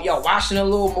cologne. Y'all washing a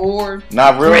little more.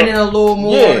 Training a little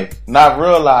more. Yeah. Not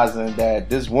realizing that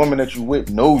this woman that you with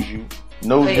knows you.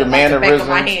 Knows your mannerisms.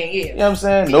 You know what I'm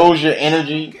saying? Knows your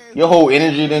energy. Your whole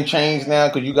energy didn't change now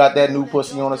because you got that new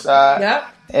pussy on the side. Yep.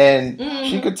 And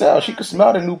she could tell. She could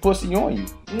smell the new pussy on you.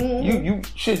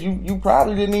 You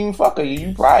probably didn't even fuck her.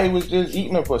 You probably was just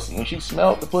eating her pussy and she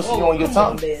smelled the pussy on your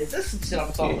tongue. This is shit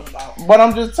I'm talking about. But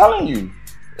I'm just telling you.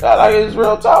 Like, it's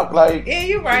real talk. Like, yeah,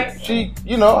 you're right. She,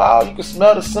 you know how you can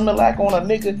smell the Similac on a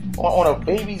nigga, on a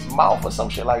baby's mouth or some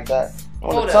shit like that.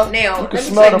 Hold up. Now, you can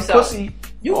smell the pussy.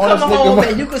 You come home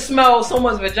and you can smell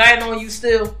someone's vagina on you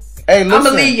still. Hey, listen.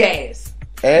 I'ma leave your ass.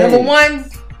 Hey. Number one,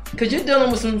 because you're dealing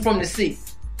with something from the sea.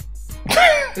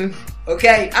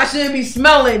 Okay? I shouldn't be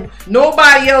smelling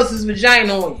nobody else's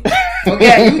vagina on you.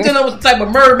 Okay? You dealing with some type of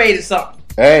mermaid or something.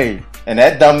 Hey, and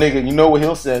that dumb nigga, you know what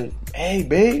he'll say? Hey,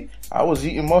 babe, I was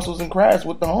eating mussels and crabs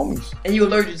with the homies. And you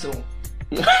allergic to them.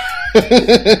 You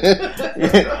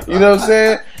know what I'm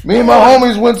saying? Me and my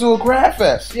homies went to a crab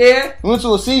fest. Yeah. We went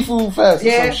to a seafood fest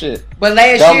or some shit. But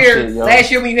last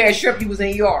year when you had shrimp, you was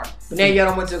in ER. But now y'all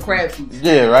done went to a crab feast.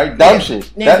 Yeah, right? Dumb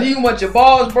shit. Now do you want your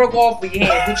balls broke off with your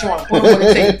hand? Which one? Put them on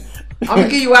the table. I'm gonna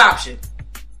give you an option.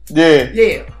 Yeah.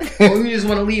 Yeah. Or you just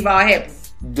want to leave out happy.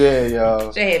 Yeah,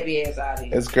 yo. Get your happy ass out of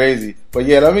here. It's crazy. But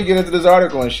yeah, let me get into this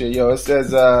article and shit. Yo, it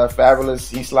says Fabolous,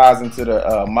 he slides into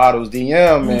the model's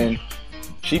DM and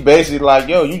she basically like,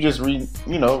 yo, you just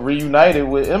reunited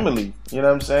with Emily. You know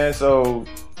what I'm saying? So,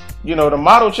 you know, the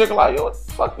model chick like, yo, what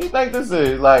the fuck do you think this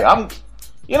is? Like,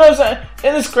 you know what I'm saying?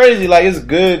 And it's crazy. Like, it's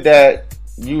good that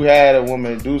you had a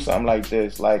woman do something like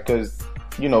this. Like, cause,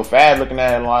 you know, Fab looking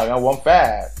at it like, oh, I'm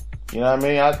Fab. You know what I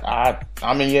mean?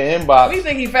 I'm in your inbox. What, you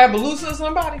think he Fabolous or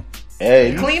somebody?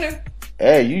 Hey. Cleaner?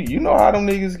 Hey, you know how them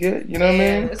niggas get, you know what I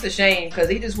mean? It's a shame because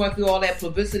he just went through all that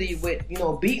publicity with, you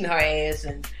know, beating her ass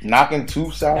and knocking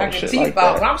tooth out and shit teeth like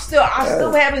out. That. But I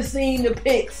still haven't seen the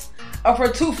pics of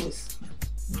her toothless.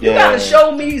 You gotta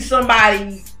show me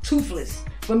somebody toothless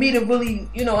for me to really,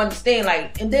 you know, understand.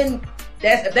 Like, and then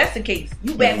if that's the case,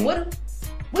 you back with him?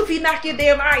 What if he knock your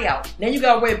damn eye out? Then you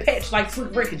gotta wear a patch like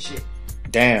Slick Rick and shit.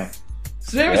 Damn.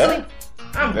 Seriously? Yeah.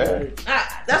 I'm good.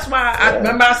 That's why I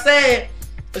remember I said.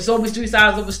 It's always three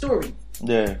sides of a story.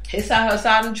 Yeah. His side, her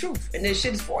side, and the truth. And this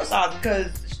shit is four sides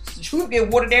because the truth get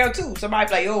watered down too. Somebody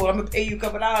be like, yo, I'm going to pay you a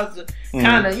couple dollars to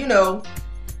kind of, you know.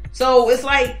 So it's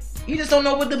like, you just don't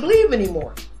know what to believe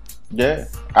anymore. Yeah.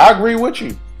 I agree with you.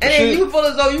 And then you feel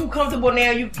as though you comfortable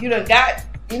now. You done got,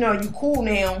 you know, you cool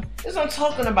now. That's what I'm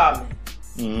talking about,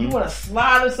 man. You want to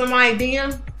slide with somebody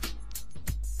DM?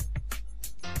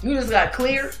 You just got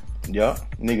cleared? Yup.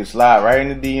 Nigga slide right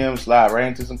in the DM, slide right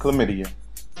into some chlamydia.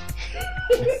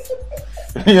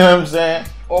 You know what I'm saying?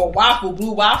 Or waffle,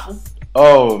 blue waffle.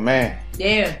 Oh man.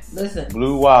 Yeah, listen.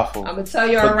 Blue waffle. I'm gonna tell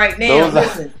y'all right now.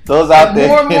 Listen. Those out there.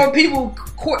 More and more people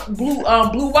court blue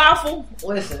waffle.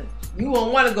 Listen, you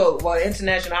won't want to go. Well, the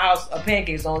International House of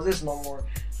Pancakes don't exist no more.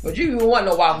 But you don't want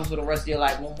no waffles for the rest of your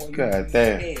life no more. God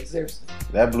damn. Yeah, seriously.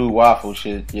 That blue waffle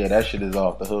shit, yeah, that shit is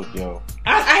off the hook, yo.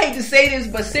 I hate to say this,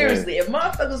 but seriously, if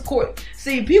motherfuckers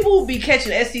see, people will be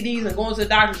catching STDs and going to the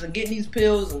doctors and getting these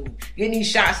pills and getting these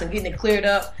shots and getting it cleared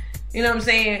up. You know what I'm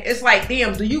saying? It's like,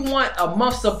 damn, do you want a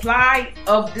month supply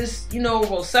of this, you know,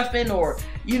 Rocephin or,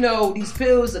 you know, these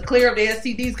pills to clear up the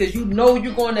STDs because you know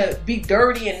you're going to be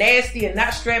dirty and nasty and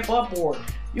not strap up or,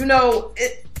 you know,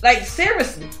 like,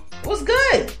 seriously. What's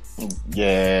good?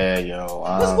 Yeah, yo.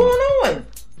 What's going on?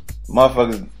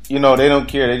 Motherfuckers, you know, they don't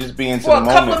care. They just be into for the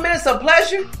moment. For a couple of minutes of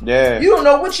pleasure? Yeah. You don't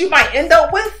know what you might end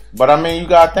up with? But I mean, you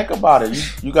gotta think about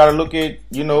it. You gotta look at,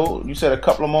 you know, you said a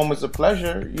couple of moments of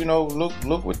pleasure. You know,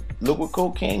 look what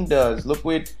cocaine does. Look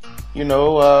what, you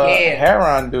know,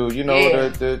 heroin do. You know,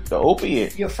 the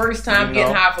opiate. Your first time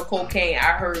getting high for cocaine,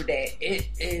 I heard that it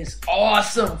is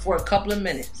awesome for a couple of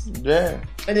minutes. Yeah.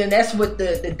 And then that's what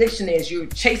the addiction is. You're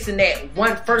chasing that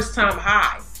one first time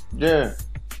high. Yeah.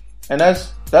 And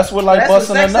that's what like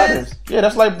busting a nut is. Yeah,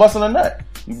 that's like busting a nut.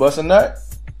 You bust a nut,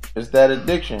 it's that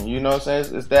addiction. You know what I'm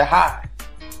saying? It's that high.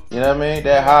 You know what I mean?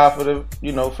 That high for the,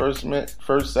 you know, first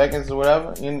seconds or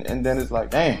whatever. And then it's like,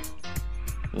 damn.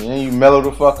 And then you mellow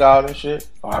the fuck out and shit.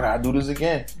 Oh, I gotta do this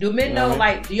again. Do men know,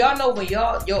 like, do y'all know when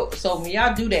so when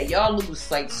y'all do that, y'all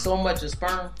lose like so much of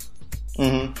sperm?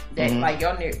 That like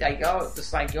y'all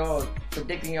just like y'all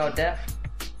predicting your death?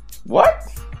 What?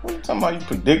 What are you talking about? You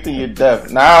predicting your death?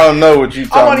 Now I don't know what you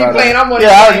talking about. I'm only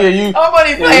playing. You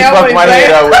fucked my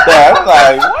head out with that. I'm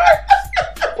like,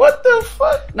 what? What the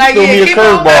fuck? Like, threw me a keep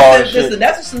on. curveball. Listen,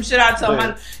 that's some shit I tell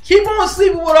my. Keep on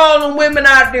sleeping with all them women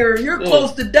out there. You're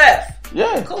close to death.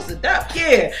 Yeah. Close to death.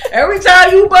 Yeah. Every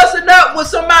time you busting up with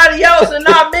somebody else and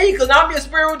not me, because I'm your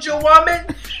spiritual woman,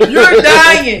 you're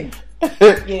dying. I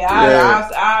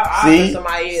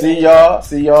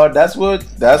see y'all. That's what.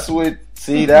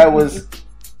 See, that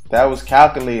was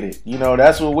calculated. You know,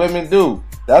 that's what women do.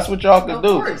 That's what y'all can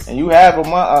do. Course. And you have a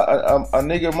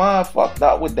nigga mind fucked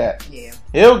up with that. Yeah.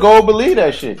 He'll go believe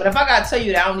that shit. But if I gotta tell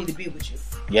you that I don't need to be with you.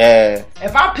 Yeah.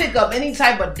 If I pick up any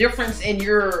type of difference in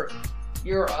your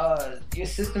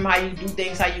system, how you do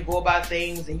things, how you go about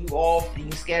things, and you off and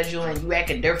you schedule and you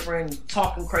acting different,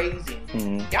 talking crazy.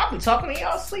 Y'all be talking to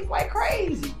y'all sleep like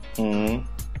crazy.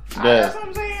 That's what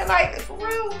I'm saying. Like, for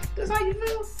real, that's how you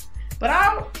feel. But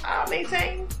I'll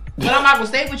maintain. But I'm not gonna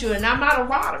stay with you, and I'm not a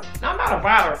rider. I'm not a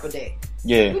rider for that.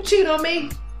 Yeah. You cheat on me,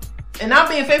 and I'm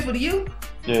being faithful to you.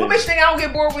 Yeah. What makes you think I don't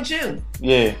get bored with you?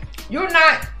 Yeah. You're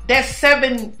not that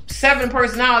seven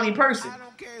personality person.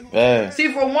 Yeah.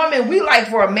 See, for a woman, we like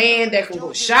for a man that can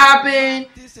go shopping.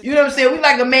 You know what I'm saying? We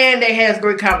like a man that has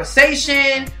great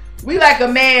conversation. We like a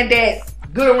man that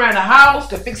good around the house,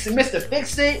 to fix it, Mr.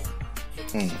 Fix It.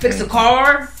 Fix a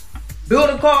car, build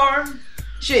a car,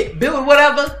 build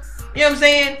whatever. You know what I'm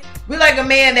saying? We like a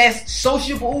man that's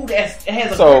sociable, that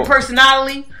has a good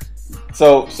personality.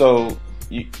 So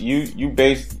you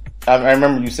based. I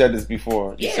remember you said this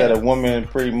before. You said a woman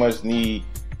pretty much need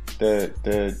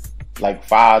the like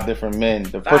 5 different men.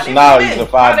 The personalities of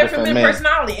 5 different men.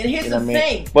 Personality. And here's the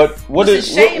thing. But what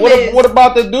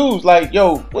about the dudes? Like,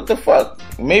 yo, what the fuck?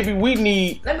 Maybe we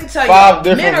need 5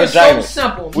 different vaginas. So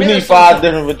simple. We need 5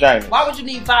 different vaginas. Why would you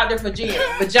need 5 different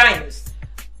vaginas?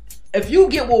 If you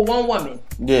get with one woman,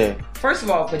 first of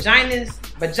all,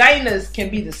 vaginas can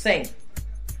be the same.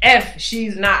 If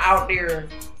she's not out there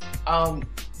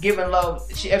giving love,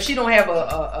 if she don't have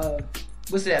a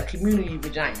community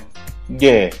vagina.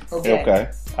 Yeah. Okay.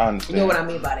 I understand. You know what I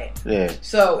mean by that? Yeah.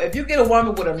 So if you get a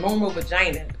woman with a normal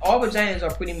vagina, all vaginas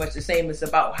are pretty much the same. It's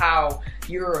about how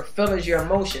your feelings, your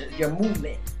emotions, your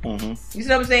movement. You see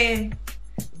what I'm saying?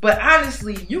 But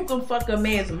honestly, you can fuck a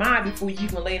man's mind before you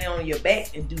can lay down on your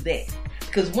back and do that.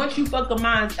 Because once you fuck a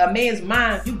man's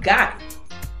mind, you got it.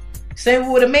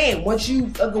 Same with a man. Once you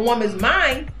fuck a woman's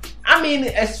mind, I mean,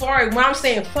 as far as when I'm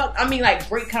saying fuck, I mean like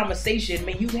great conversation. I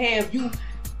mean,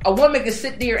 a woman can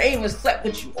sit there and ain't even slept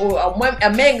with you, or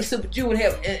a man can sit with you and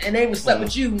ain't even slept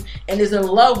with you and is in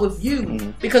love with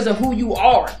you because of who you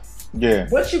are. Yeah.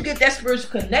 Once you get that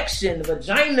spiritual connection, the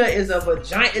vagina is a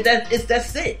vagina.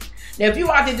 That's it. Now, if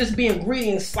you out there just being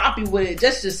greedy and sloppy with it,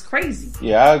 that's just crazy.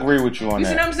 Yeah, I agree with you on that.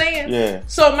 You see what I'm saying? Yeah.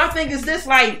 So my thing is this,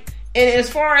 like, and as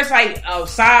far as like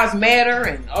size matter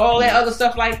and all that other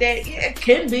stuff like that, yeah, it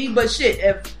can be. But shit,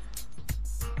 if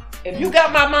you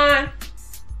got my mind,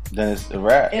 then it's a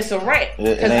wrap. It's a wrap.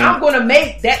 Because I'm gonna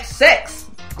make that sex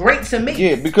great to me.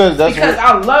 Yeah, because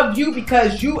I love you,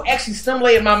 because you actually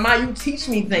stimulated my mind. You teach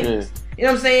me things. Yeah. You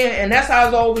know what I'm saying? And that's how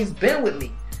it's always been with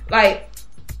me. Like,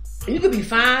 you could be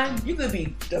fine. You could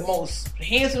be the most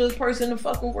handsomest person in the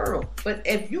fucking world. But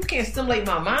if you can't stimulate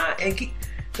my mind and keep,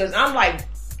 because I'm like,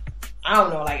 I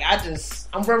don't know, like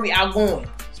I'm very outgoing,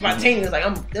 spontaneous.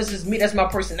 Like that's just me. That's my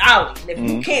personality. And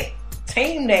if you can't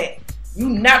tame that, you're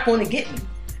not going to get me.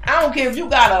 I don't care if you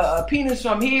got a penis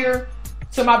from here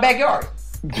to my backyard.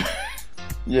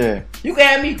 Yeah. You can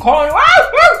have me calling.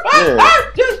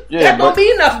 That don't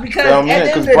be enough, because at the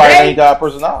end of the day, ain't got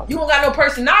personality. You don't got no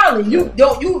personality. You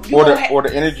or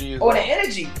the energy. Or the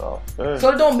energy. So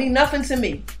it don't mean nothing to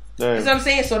me. You know what I'm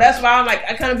saying? So that's why I'm like,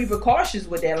 I kind of be precautious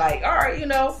with that. Like, all right, you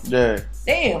know. Yeah.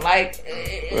 Damn, like,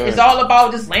 it's all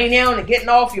about just laying down and getting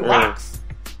off your rocks.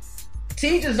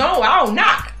 Teach his own. I don't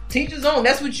knock. Teach his own.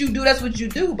 That's what you do. That's what you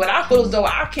do. But I feel as though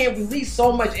I can't release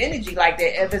so much energy like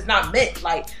that if it's not meant.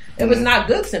 Like, if it's not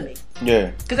good to me. Yeah.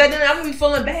 Because then I'm going to be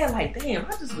feeling bad. Like, damn,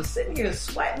 I just was sitting here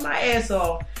sweating my ass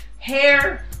off.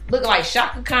 Hair looking like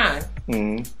Shaka Khan.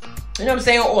 You know what I'm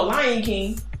saying? Or Lion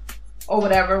King. Or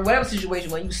whatever situation,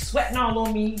 when you sweating all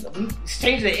on me, we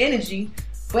exchanging the energy,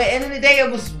 but at the end of the day,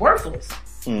 it was worthless.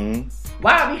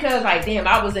 Why? Because like, damn,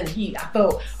 I was in heat. I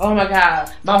felt, oh my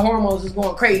god, my hormones is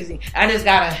going crazy. I just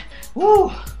gotta,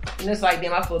 whoo, and it's like,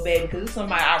 damn, I feel bad because it's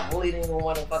somebody I really didn't even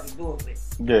want to fucking do it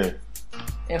with. Yeah.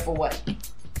 And for what?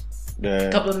 Yeah.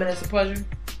 A couple of minutes of pleasure.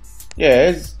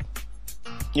 Yeah, it's,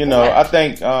 you know, I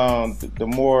think the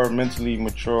more mentally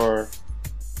mature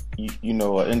you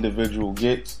know, an individual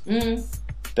gets,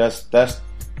 that's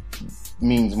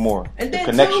means more. And then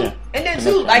the connection.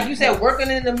 Too, like you said,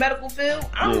 working in the medical field,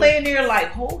 I'm laying there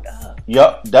like, hold up.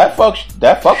 Yup, that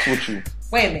fucks with you.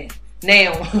 Wait a minute.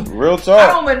 Now, real talk. I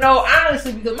don't even know,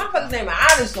 honestly, because my fucking name is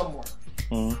honest no more.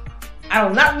 Mm-hmm. I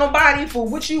don't knock nobody for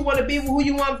what you want to be with, who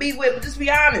you want to be with, but just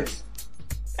be honest.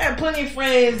 I have plenty of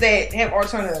friends that have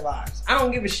alternative lives. I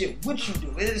don't give a shit what you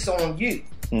do. It's on you.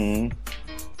 Mm-hmm.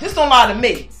 Just don't lie to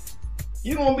me.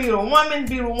 You're going to be with a woman,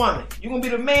 be with a woman. You're going to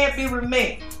be with a man, be with a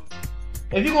man.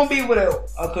 If you're going to be with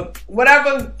a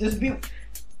whatever, just be,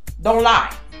 don't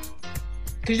lie.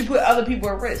 Because you put other people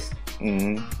at risk.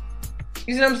 Mm-hmm.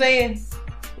 You see what I'm saying?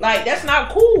 Like, that's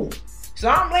not cool. So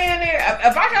I'm laying there.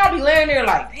 If I gotta be laying there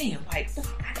like, damn, like,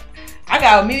 I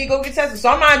gotta immediately go get tested. So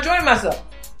I'm not enjoying myself.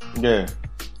 Yeah.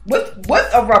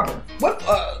 With a rubber. With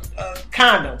a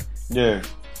condom. Yeah.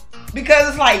 Because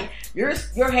it's like, your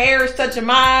hair is touching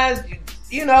mine.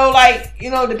 You know, like, you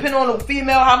know, depending on the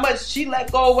female, how much she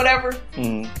let go or whatever.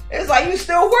 Mm-hmm. It's like, you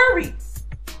still worried.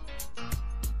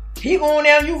 He going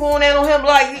down, you going down on him,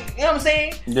 like, you know what I'm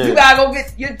saying? Yeah. You gotta go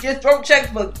get your throat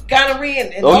checked for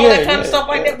gonorrhea and all that kind of stuff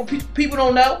like that, but people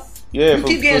don't know. Yeah, you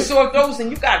keep getting sore throats and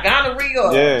you got gonorrhea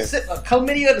or a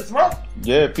chlamydia of the throat.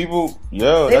 Yeah, people, they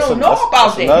don't know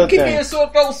about that. You keep getting sore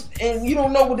throats and you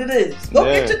don't know what it is. Go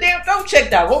get your damn throat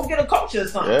checked out. Go get a culture or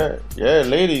something. Yeah,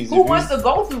 ladies. Who wants to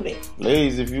go through that?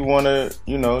 Ladies, if you want to,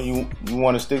 you know, you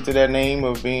want to stick to that name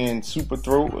of being super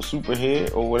throat or super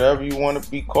head or whatever you want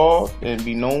to be called and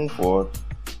be known for,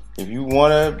 if you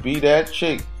want to be that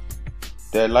chick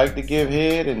that like to give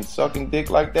head and sucking dick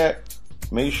like that,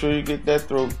 make sure you get that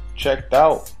throat checked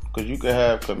out, because you could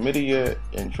have chlamydia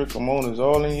and trichomonas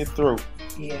all in your throat,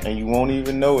 and you won't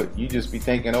even know it. You just be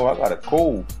thinking, oh, I got a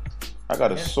cold, I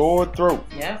got a sore throat.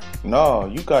 No,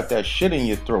 you got that shit in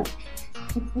your throat.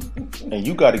 And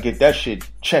you got to get that shit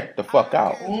checked the fuck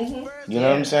out. Mm-hmm. You know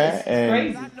what I'm saying?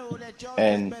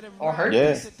 And or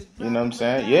herpes. You know what I'm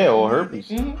saying? Yeah, or herpes.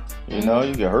 Mm-hmm. You know,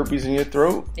 you get herpes in your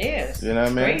throat. Yes. You know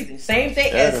what I mean? Crazy. Same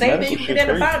thing. Same thing you can get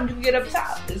at the bottom, you can get up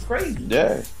top. It's crazy.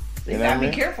 Yeah. You gotta be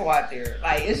careful out there.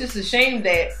 Like, it's just a shame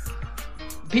that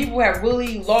people have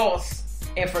really lost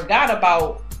and forgot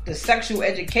about the sexual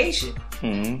education.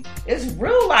 Mm-hmm. It's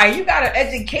real life. You gotta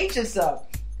educate yourself.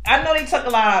 I know they took a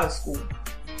lot out of school.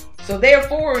 So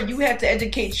therefore, you have to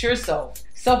educate yourself.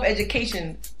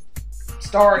 Self-education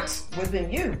starts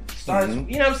within you. Starts,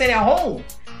 you know what I'm saying, at home.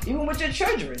 Even with your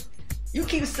children. You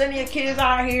keep sending your kids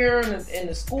out here in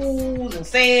the schools and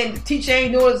saying, the teacher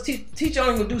ain't doing this, teacher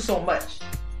only gonna do so much.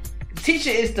 The teacher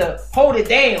is to hold it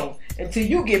down until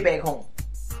you get back home.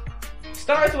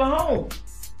 Starts with home.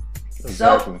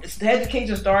 Exactly. So the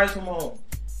education starts from home.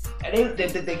 And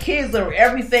the kids learn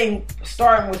everything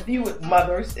starting with you,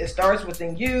 mothers. It starts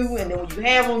within you, and then when you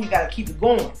have them, you got to keep it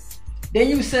going. Then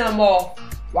you send them off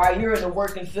while you're in the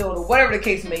working field or whatever the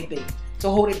case may be.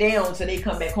 So hold it down until they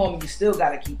come back home, and you still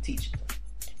got to keep teaching them.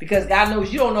 Because God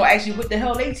knows you don't know actually what the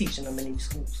hell they teaching them in these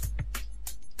schools.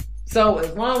 So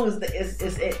as long as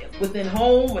it's within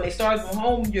home, when they start from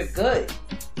home, you're good.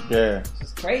 Yeah. It's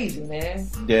just crazy, man.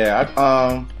 Yeah,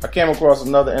 I came across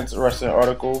another interesting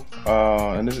article,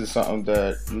 and this is something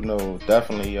that, you know,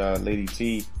 definitely Lady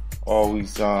T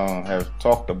always have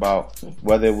talked about,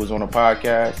 whether it was on a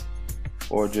podcast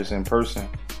or just in person.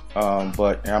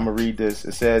 But I'm gonna read this.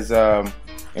 It says, and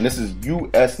this is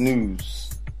U.S.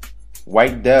 News: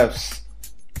 white deaths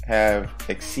have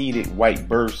exceeded white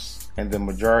births in the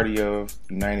majority of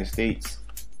the United States.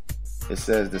 It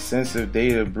says the sensitive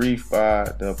data briefed by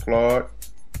the Applied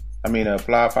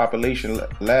Population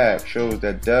Lab shows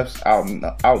that deaths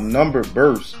outnumbered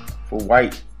births for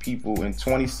white people in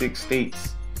 26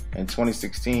 states in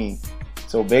 2016.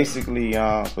 So basically,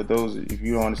 for those, if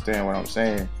you don't understand what I'm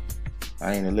saying,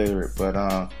 I ain't illiterate,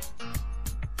 but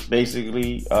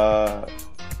basically,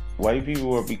 white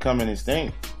people are becoming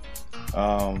extinct.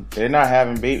 They're not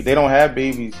having babies. They don't have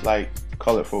babies like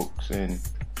colored folks and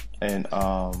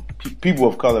people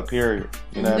of color. Period.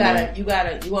 You know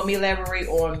You want me to elaborate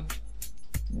on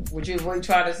what you're really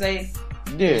trying to say?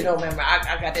 Yeah. You know, remember,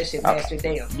 I got that shit mastered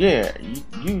down. Yeah,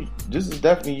 you. This is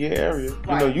definitely your area.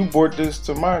 Right. You know, you brought this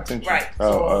to my attention. Right.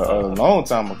 A long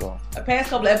time ago. The past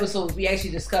couple of episodes, we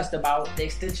actually discussed about the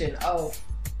extension of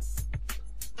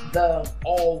the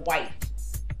all-white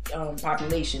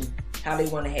population, how they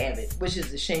want to have it, which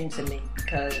is a shame to me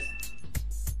because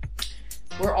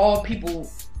we're all people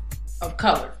of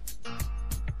color.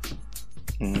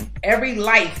 Mm-hmm. Every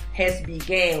life has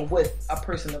began with a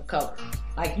person of color.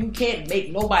 Like, you can't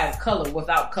make nobody of color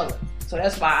without color. So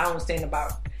that's why I don't understand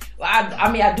about. Well,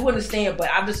 I mean, I do understand,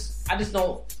 but I just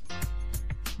don't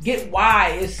get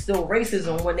why it's still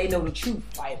racism when they know the truth.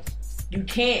 Like, you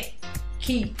can't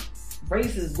keep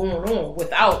racism going on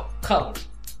without color.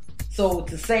 So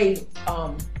to say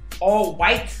all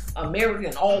white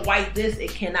American, all white this, it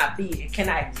cannot be. It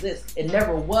cannot exist. It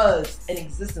never was an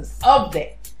existence of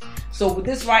that. So with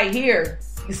this right here,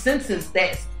 the census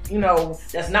that's, you know,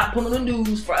 that's not put on the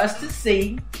news for us to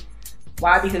see.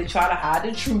 Why? Because they try to hide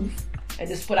the truth and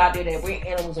just put out there that we're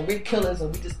animals and we're killers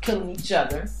and we just killing each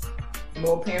other.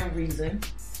 No apparent reason.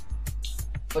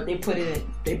 But they put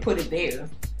it there.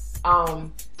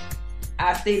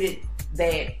 I stated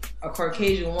that a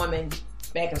Caucasian woman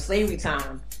back in slavery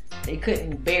time, they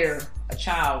couldn't bear a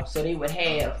child, so they would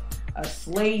have a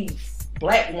slave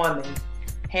black woman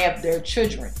have their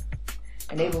children,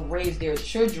 and they would raise their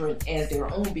children as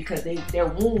their own because their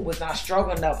womb was not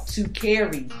strong enough to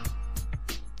carry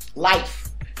life.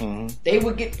 Mm-hmm. They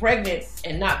would get pregnant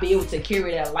and not be able to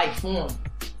carry that life form.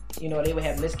 You know, they would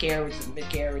have miscarriage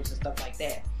and stuff like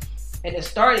that. And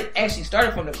it actually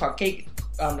started from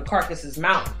the Caucasus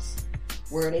Mountains,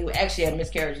 where they would actually have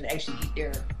miscarriage and actually eat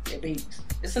their babies.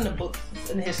 It's in the books, it's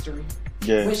in history.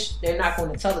 Yeah. Which they're not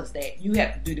going to tell us that. You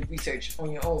have to do the research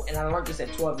on your own. And I learned this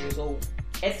at 12 years old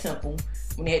at Temple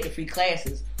when they had the free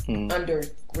classes under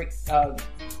Dick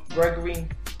Gregory,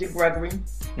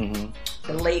 the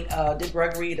late Dick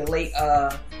Gregory, the late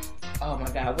oh my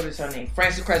God, what is her name?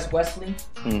 Frances Cress Wesley.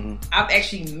 Mm-hmm. I've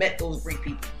actually met those great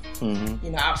people. Mm-hmm.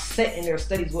 You know, I've sat in their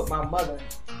studies with my mother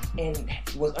and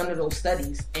was under those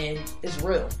studies, and it's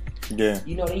real. Yeah.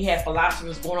 You know, they had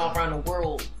philosophers going all around the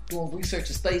world doing research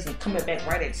and studies and coming back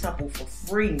right at Temple for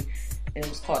free. And it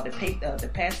was called the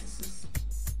PASSET.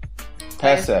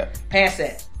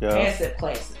 PASSET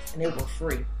classes, and they were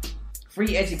free.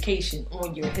 Free education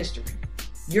on your history.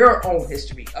 Your own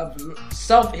history, of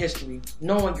self-history,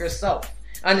 knowing yourself,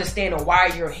 understanding why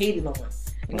you're hating on.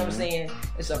 You know what I'm saying?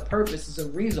 It's a purpose, it's a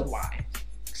reason why.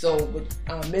 So what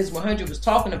Ms. 100 was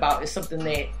talking about is something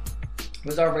that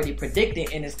was already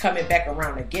predicted and is coming back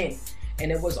around again.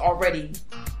 And it was already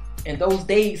in those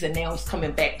days, and now it's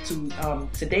coming back to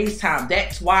today's time.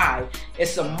 That's why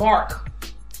it's a mark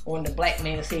on the black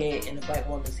man's head and the black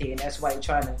woman's head. And that's why they're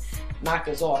trying to knock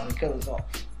us off and kill us off.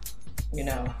 You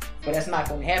know, but that's not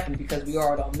going to happen because we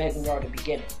are the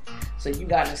beginning. So you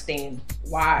got to understand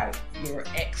why you're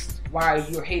X'd, why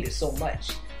you're hated so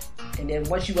much. And then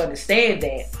once you understand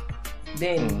that,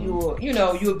 then you'll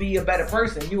be a better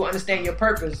person. You will understand your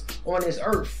purpose on this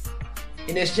earth.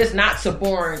 And it's just not to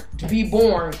be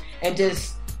born and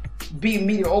just be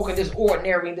mediocre, just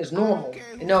ordinary and just normal.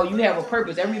 You know, you have a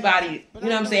purpose. Everybody, you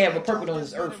know what I'm saying, have a purpose on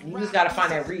this earth. You just got to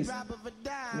find that reason.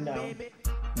 You know.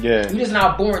 Yeah. You're just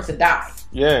not born to die.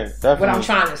 Yeah, definitely. What I'm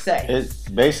trying to say. It's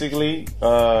basically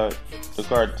the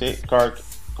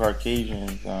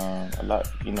Caucasians, a lot,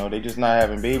 you know, they just not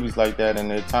having babies like that,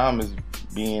 and their time is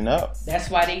being up. That's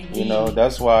why they need, you know,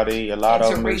 that's why a lot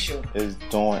of them is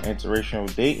doing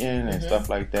interracial dating and stuff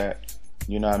like that.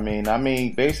 You know what I mean? I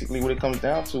mean, basically what it comes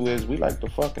down to is we like to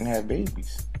fucking have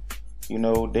babies. You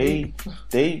know, they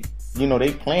you know,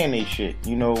 they plan they shit.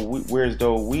 You know, whereas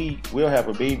though we'll have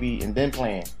a baby and then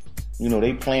plan. You know,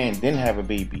 they plan then have a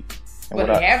baby. And but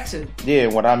they have to. Yeah,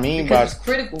 what I mean because it's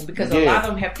critical. Because a lot of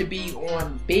them have to be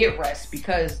on bed rest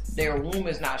because their womb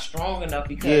is not strong enough.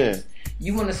 Because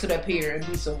you want to sit up here and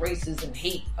be so racist and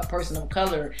hate a person of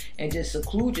color and just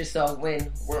seclude yourself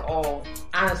when we're all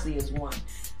honestly as one.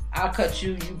 I'll cut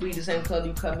you, you bleed the same color,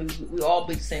 you cut me, we all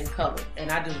bleed the same color.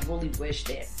 And I just really wish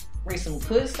that racism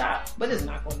could stop, but it's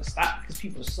not going to stop because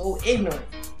people are so ignorant.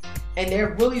 And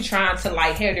they're really trying to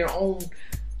like have their own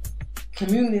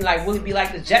community, like really be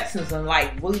like the Jetsons and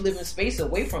like really live in space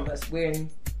away from us. When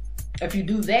if you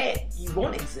do that, you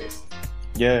won't exist.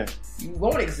 Yeah. You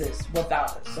won't exist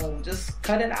without it. So just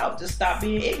cut it out. Just stop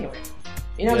being ignorant.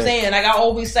 You know what I'm saying? Like I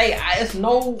always say, it's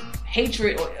no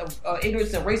hatred or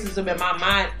ignorance and racism in my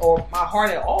mind or my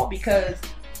heart at all because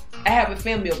I have a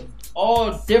family of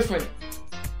all different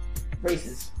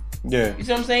races. Yeah. You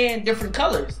see what I'm saying? Different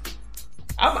colors.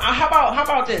 How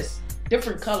about this?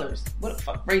 Different colors. What the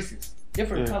fuck? Races.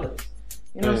 Different colors.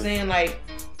 You know what I'm saying? Like,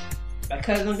 my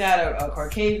cousin got a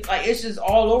Caucasian. Like, it's just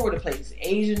all over the place.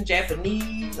 Asian,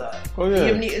 Japanese,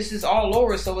 Vietnamese. It's just all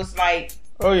over. So it's like,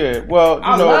 oh yeah. Well,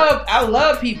 I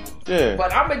love people. Yeah.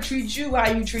 But I'm gonna treat you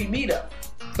how you treat me though.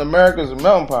 America's a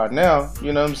melting pot now.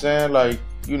 You know what I'm saying? Like,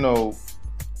 you know,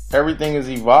 everything is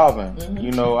evolving. Mm-hmm.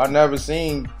 You know, I never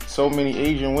seen so many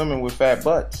Asian women with fat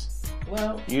butts.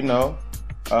 Well, you know.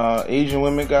 Asian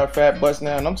women got fat butts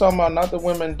now, and I'm talking about not the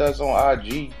women that's on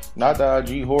IG, not the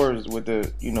IG whores with the,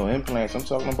 you know, implants. I'm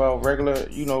talking about regular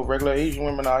Asian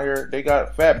women out here. They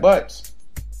got fat butts,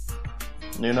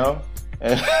 you know,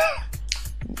 and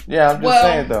Yeah, I'm just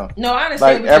saying though. No, I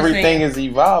understand. Like everything is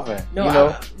evolving. No, you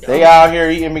know, they out here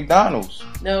eating McDonald's.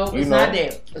 No, it's not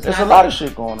that. There's a lot of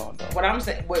shit going on though. What I'm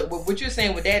saying, what you're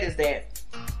saying with that is that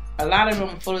a lot of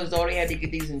them feel as though they had to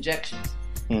get these injections,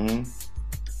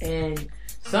 and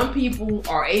some people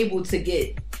are able to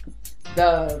get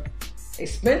the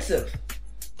expensive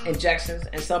injections,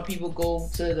 and some people go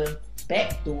to the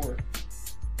back door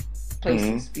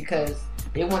places because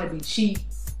they want to be cheap,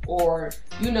 or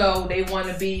they want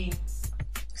to be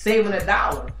saving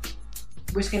 $1,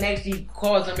 which can actually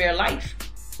cause them their life.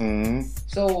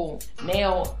 So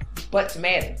now butts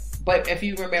matter. But if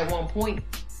you remember at one point,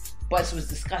 butts was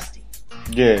disgusting.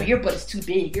 Yeah, your butt is too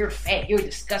big. You're fat. You're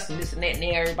disgusting. This and that. Now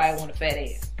everybody want a fat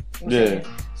ass. You know what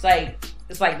I'm saying?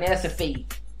 It's like now that's a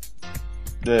fade.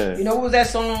 Yeah. You know what was that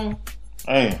song?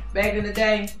 Back in the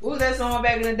day. What was that song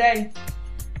back in the day?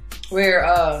 Where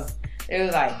it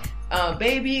was like,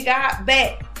 baby got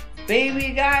back.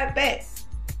 Baby got back.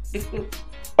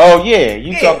 Oh yeah,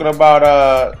 you talking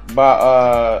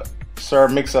about Sir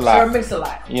Mix-a-Lot. Sir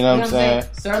Mix-a-Lot. You know what I'm saying?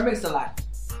 Sir Mix-a-Lot.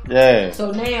 Yeah.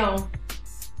 So now,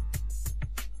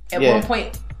 at one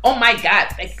point, oh my God,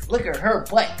 look at her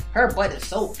butt. Her butt is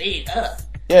so big.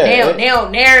 Yeah.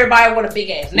 Now everybody want a big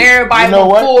ass. Now everybody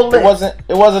want a full lip.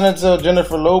 It wasn't until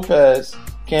Jennifer Lopez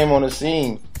came on the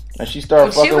scene and she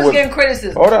started fucking with. She was getting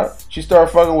criticism. Hold up. She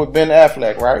started fucking with Ben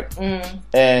Affleck, right?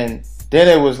 And then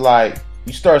it was like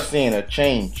you start seeing a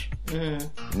change.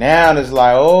 Now it's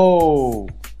like, oh,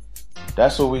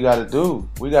 that's what we got to do.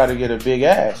 We got to get a big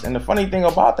ass. And the funny thing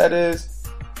about that is,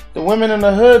 the women in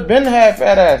the hood been had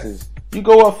fat asses. You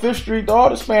go up Fifth Street, all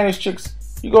the Spanish chicks.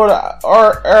 You go to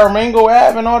Aramingo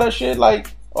Ave and all that shit. Like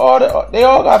they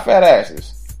all got fat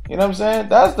asses. You know what I'm saying?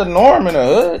 That's the norm in the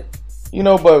hood.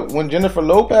 But when Jennifer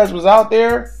Lopez was out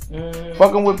there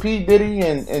fucking with P. Diddy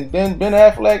and then Ben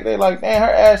Affleck, they like, damn, her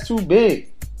ass too big.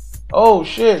 Oh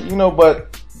shit,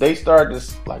 but they started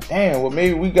to like, damn, well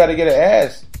maybe we got to get an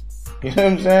ass. You know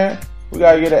what I'm saying? We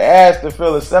got to get an ass to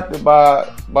feel accepted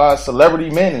by celebrity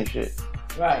men and shit.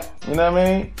 Right. You know what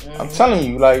I mean? I'm telling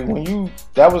you, like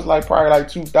that was like probably like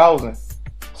 2000.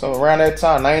 So around that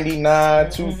time,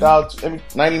 99, 2000,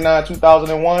 99,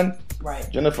 2001.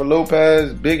 Right. Jennifer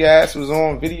Lopez, big ass was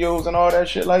on videos and all that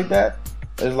shit like that.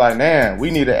 It's like, man, we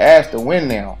need an ass to win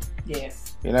now. Yeah.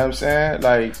 You know what I'm saying?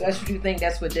 Like, so that's what you think?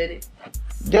 That's what did it?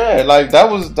 Yeah, like that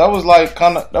was like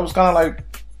kind of like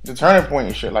the turning point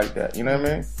and shit like that. You know what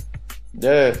I mean?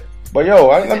 Yeah. But yo,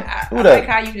 I like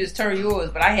how you just turn yours,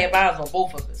 but I had mine on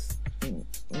both of us.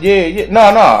 Yeah.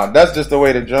 No. That's just the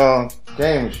way the John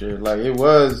came and shit. Like it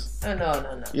was.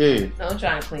 No. Yeah. No, I'm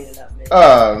trying to clean it up, man.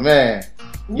 Oh man.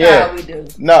 Yeah, no, we do.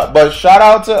 No, but shout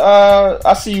out to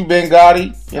I see you, Ben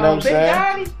Gotti. You know what I'm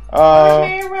saying?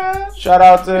 Shout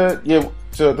out to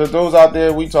those out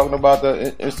there. We talking about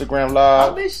the Instagram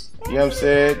live. You know what I'm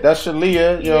saying? That's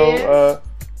Shalia, yo. Yeah.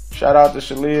 Shout out to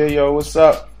Shalia, yo. What's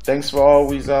up? Thanks for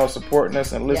always supporting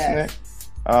us and listening.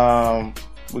 Yes.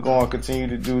 We're gonna continue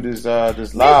to do this live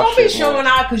shit. Don't be showing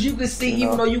out because you can see,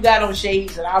 even though you got on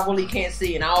shades and I really can't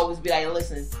see, and I always be like,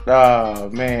 listen. Oh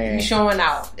man. You showing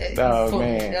out. Oh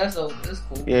man. That's cool.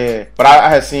 Yeah, but I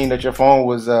had seen that your phone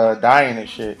was dying and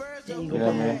shit. You know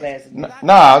what I mean?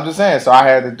 Nah, I'm just saying. So I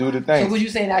had to do the thing. So was you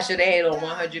saying I should have had on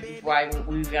 100 before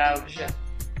we got on the show?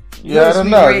 Yeah, I don't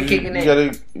know.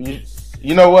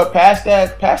 You know what? Pass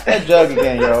that jug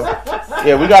again, yo.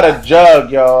 Yeah, we got a jug,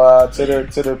 yo. To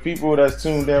the people that's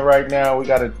tuned in right now, we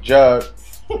got a jug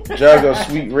of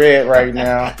sweet red right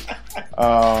now.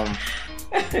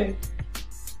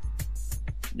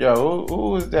 Yo,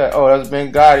 who was that? Oh, that's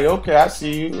Ben Gotti. Okay, I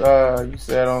see you. You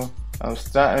said I'm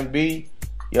stunting B.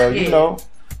 Yo, yeah.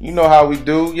 You know how we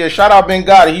do. Yeah, shout out Ben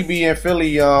Gotti. He be in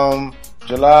Philly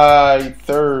July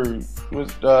 3rd.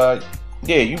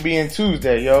 Yeah, you be in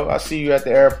Tuesday, yo. I see you at the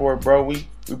airport, bro. We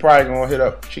probably gonna hit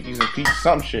up Chickies and Pete's,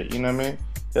 some shit, you know what I mean?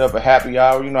 Hit up a happy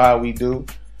hour, you know how we do.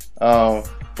 But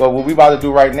what we about to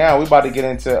do right now, we about to get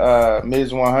into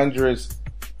Ms. 100's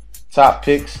top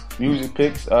picks, music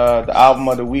picks. The album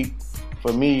of the week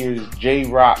for me is J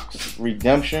Rock's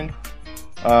Redemption.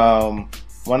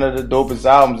 One of the dopest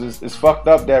albums. It's fucked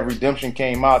up that Redemption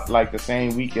came out like the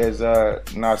same week as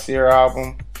Nasir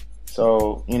album.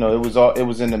 So, it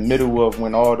was in the middle of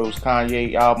when all those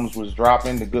Kanye albums was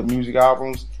dropping, the good music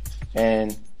albums.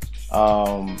 And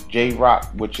J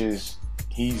Rock, he's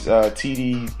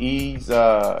TDE's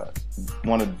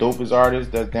one of the dopest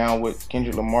artists that's down with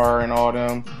Kendrick Lamar and all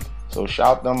them. So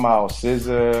shout them out.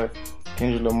 SZA,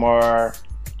 Kendrick Lamar,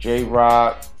 J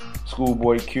Rock,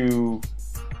 Schoolboy Q,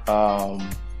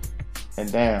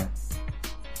 and damn,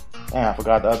 I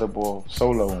forgot the other boy,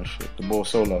 Solo and shit. The boy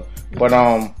Solo. But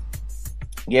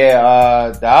Yeah,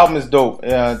 the album is dope.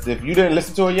 If you didn't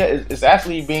listen to it yet, it's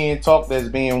actually being talked as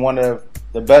being one of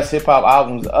the best hip hop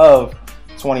albums of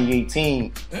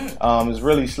 2018. It's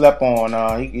really slept on.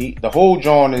 The whole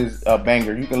joint is a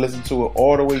banger. You can listen to it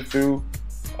all the way through.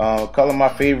 A couple of my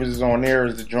favorites is on there.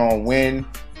 Is the joint "Win."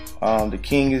 The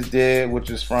King is Dead,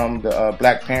 which is from the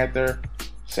Black Panther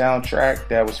soundtrack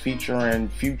that was featuring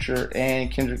Future and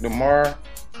Kendrick Lamar.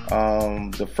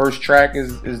 The first track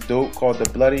is dope, called "The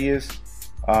Bloodiest."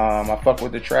 I fuck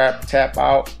with the Tap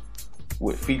Out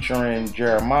with featuring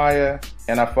Jeremiah,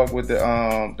 and I fuck with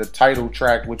the title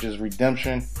track, which is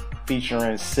Redemption,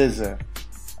 featuring SZA.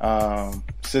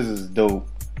 SZA's dope,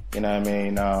 you know what I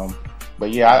mean?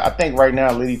 But yeah, I think right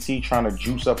now Liddy T trying to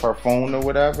juice up her phone or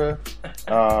whatever.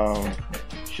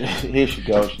 Here she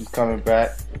goes. She's coming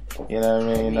back. You know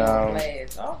what I mean?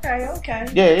 Okay.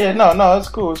 Yeah. No, it's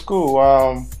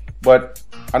cool. But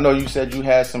I know you said you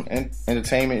had some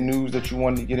entertainment news that you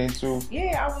wanted to get into.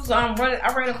 Yeah, I was I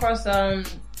ran across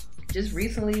just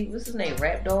recently. What's his name?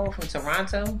 Rap Dog from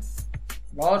Toronto.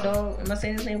 Raw Dog. Am I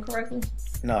saying his name correctly?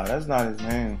 No, that's not his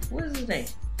name. What is his name?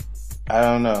 I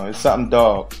don't know. It's something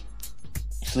Dog.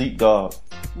 Sleep Dog.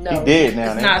 No, he dead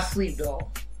now. It's not Sleep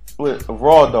Dog. With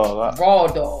Raw Dog. Raw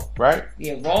Dog. Right?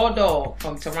 Yeah, Raw Dog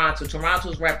from Toronto.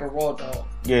 Toronto's rapper Raw Dog.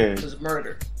 Yeah. Was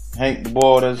murdered. Hank the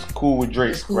boy that's cool with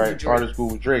Drake, cool right? with Drake. Artist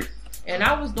cool with Drake. And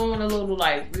I was doing a little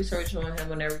research on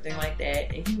him and everything like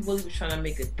that, and he really was trying to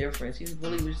make a difference. He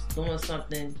really was doing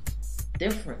something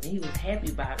different. He was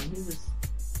happy about it.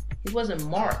 He wasn't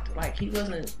marked. Like he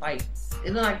wasn't like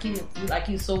it looked like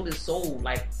he sold his soul.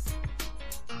 Like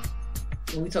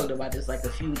when we talked about this, like a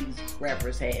few of these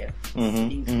rappers have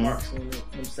these marks on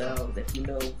themselves that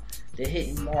they're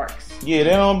hitting marks. Yeah,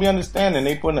 they don't be understanding.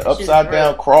 They putting the upside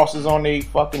down crosses on their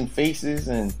fucking faces,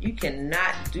 and you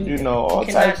cannot do that. You know, all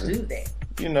types of, do that.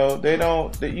 You know, they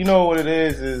don't. You know what it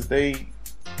is they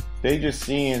just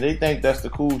they think that's the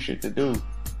cool shit to do.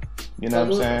 You know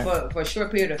what I'm saying? For a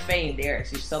short period of fame, they're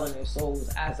actually selling their souls,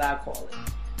 as I call it.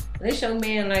 And this young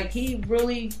man, like, he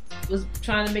really was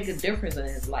trying to make a difference in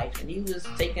his life, and he was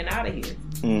taken out of here.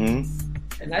 And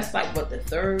that's like the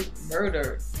third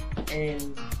murder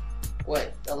in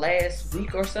the last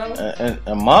week or so?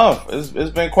 A month.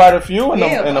 It's been quite a few in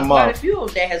a month. Quite a few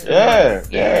that has been.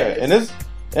 Yeah. And this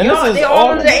is they're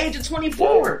all under the age of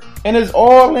 24. And it's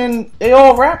all they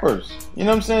all rappers. You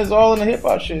know what I'm saying? It's all in the hip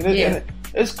hop shit.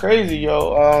 It's crazy,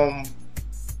 yo.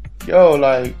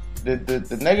 Like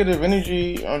the negative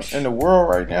energy in the world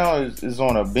right now is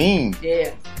on a beam.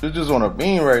 Yeah. It's just on a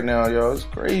beam right now, yo. It's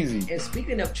crazy. And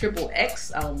speaking of Triple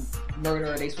X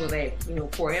murder, they supposed to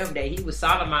have, for him that he was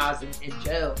sodomized in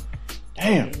jail.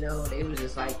 Damn. And, they was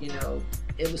just like,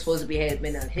 it was supposed to had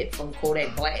been a hit from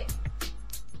Kodak Black.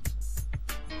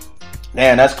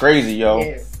 Man, that's crazy, yo.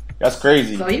 Yeah. That's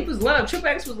crazy. So he was loved. Triple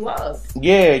X was loved.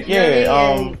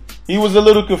 Yeah. He was a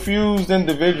little confused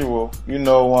individual,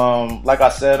 like I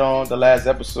said on the last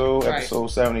episode, episode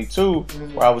 72,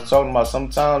 where I was talking about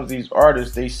sometimes these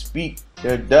artists, they speak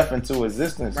their death into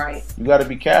existence. Right. You got to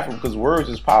be careful because words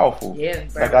is powerful. Yeah.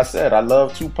 Right. Like I said, I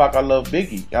love Tupac, I love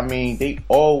Biggie. I mean, they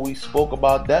always spoke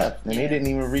about death, and they didn't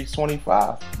even reach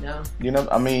 25. No.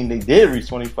 They did reach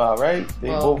 25, right? They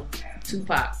both.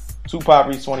 Tupac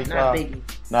reached 25.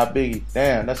 Not Biggie.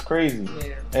 Damn, that's crazy.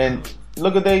 Yeah. And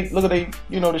look at they,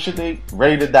 the shit they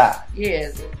ready to die.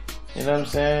 Yeah. You know what I'm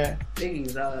saying?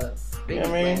 Biggie's album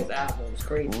was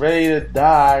crazy. Ready to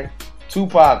die.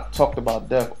 Tupac talked about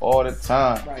death all the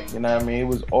time. Right. You know what I mean? It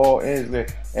was all in there.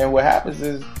 And what happens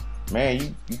is,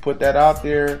 man, you put that out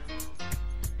there,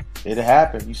 it'll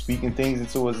happen. You speaking things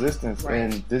into existence. Right.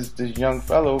 And this young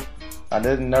fellow, I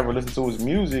didn't never listen to his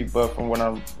music, but from what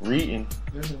I'm reading,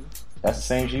 that's the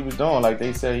same shit he was doing. Like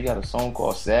they said, he got a song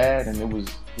called "Sad," and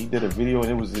he did a video,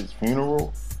 and it was his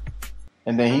funeral,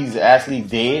 and then he's actually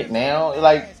dead now.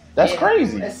 Like that's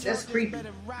crazy. That's creepy.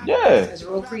 Yeah, that's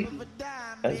real creepy.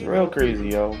 That's real crazy,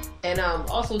 yo. And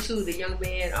also too, the young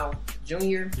man,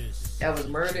 Junior, that was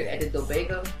murdered at the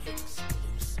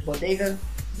Bodega.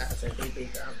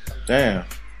 Damn.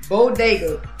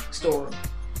 Bodega store.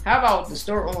 How about the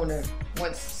store owner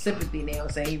wants sympathy now,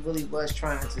 saying he really was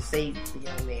trying to save the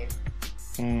young man?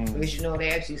 Because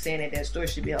they're actually saying that store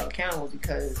should be held accountable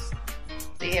because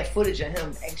they have footage of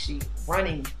him actually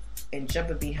running and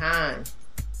jumping behind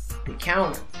the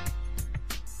counter.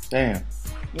 Damn.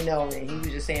 And he was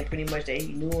just saying pretty much that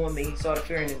he knew him and he saw the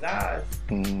fear in his eyes.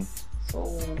 So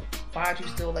why'd you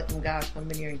still let them guys come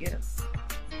in here and get him?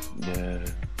 Yeah.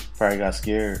 Probably got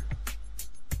scared.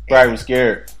 Probably was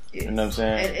scared. You know what I'm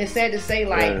saying? And it's sad to say,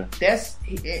 like,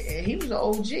 he was an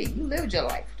OG. You lived your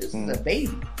life. This is a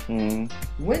baby. Mm-hmm.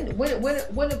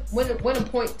 When a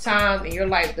point in time in your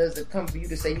life does it come for you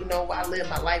to say, you know, I live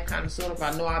my life kind of sort of,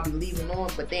 I know I'll be leaving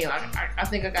on, but damn, I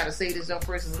think I got to save this young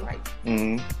person's life.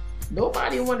 Mm-hmm.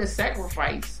 Nobody want to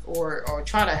sacrifice or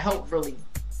try to help really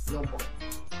no more.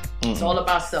 Mm-hmm. It's all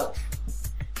about self.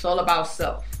 It's all about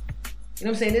self. You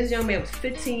know what I'm saying? This young man was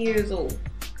 15 years old.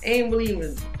 Ain't really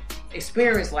even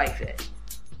experienced life yet.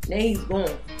 Now he's gone.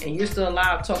 And you're still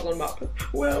alive talking about,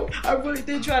 well, I really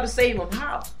did try to save him.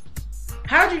 How?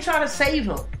 How'd you try to save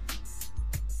him?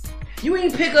 You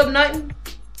ain't pick up nothing.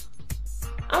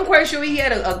 I'm quite sure he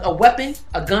had a weapon,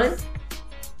 a gun.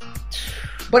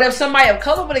 But if somebody of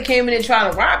color would have came in and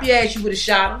tried to rob your ass, you would have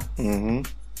shot him.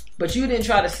 Mm-hmm. But you didn't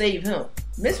try to save him.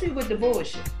 Miss me with the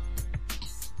bullshit.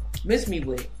 Miss me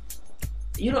with it.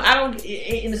 You know, I don't.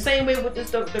 In the same way with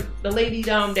this, the lady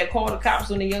that called the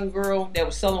cops on the young girl that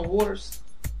was selling waters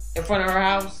in front of her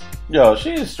house. Yo,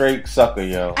 she's a straight sucker,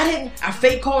 yo. I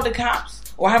fake called the cops,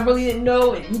 or I really didn't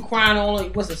know, and you crying on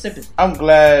it wasn't sympathy. I'm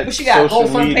glad. But she got a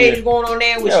GoFundMe page going on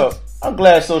there. Yo, I'm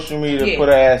glad social media put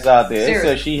her ass out there. Seriously.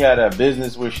 It said she had a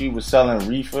business where she was selling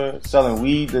weed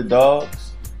to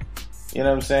dogs. You know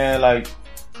what I'm saying? Like,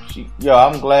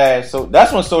 I'm glad. So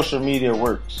that's when social media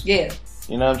works. Yeah.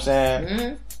 You know what I'm saying?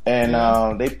 Mm-hmm.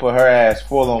 And they put her ass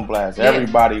full on blast. Yeah.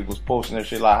 Everybody was posting that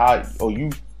shit like,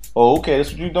 okay,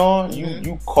 that's what you doing? Mm-hmm.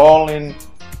 You calling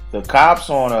the cops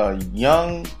on a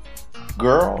young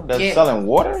girl that's selling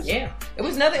waters? Yeah. It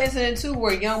was another incident too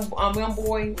where a young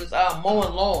boy was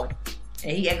mowing lawn,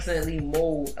 and he accidentally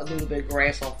mowed a little bit of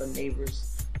grass off a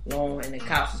neighbor's lawn, and the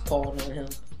cops was calling on him.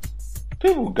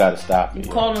 People gotta stop it.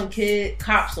 You call on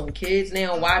cops on kids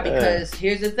now. Why? Because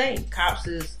here's the thing: cops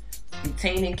is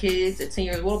detaining kids at 10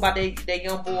 years. What about that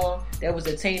young boy that was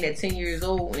detained at 10 years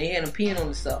old and they had him peeing on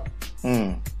himself?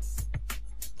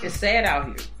 It's sad out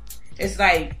here. It's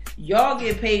like y'all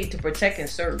get paid to protect and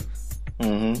serve,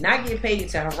 not get paid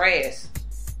to harass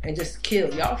and just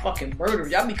kill. Y'all fucking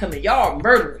murderers. Y'all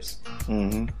murderers.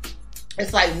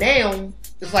 It's like now,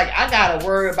 it's like I gotta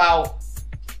worry about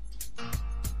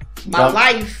my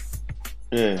life,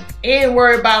 and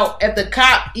worry about if the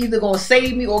cop either gonna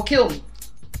save me or kill me.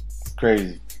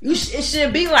 Crazy. It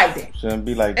shouldn't be like that. Shouldn't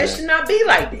be like that. It should not be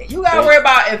like that. You gotta worry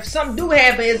about if something do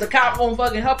happen, is the cop gonna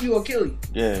fucking help you or kill you?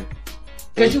 Yeah.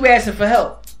 Because you asking for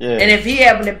help. Yeah. And if he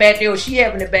having a bad day or she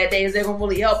having a bad day, is they gonna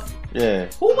really help you? Yeah.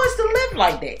 Who wants to live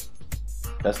like that?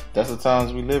 That's the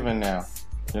times we live in now.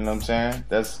 You know what I'm saying?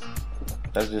 That's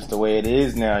just the way it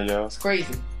is now, yo. It's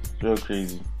crazy. It's real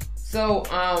crazy. So,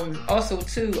 also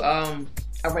too, I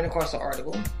ran across an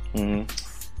article.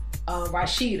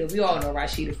 Rashida, we all know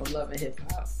Rashida from Love and Hip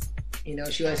Hop. You know,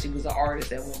 she actually was an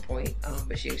artist at one point,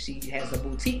 but she actually has a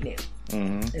boutique now.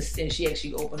 And she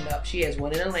actually opened up, she has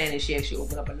one in Atlanta, and she actually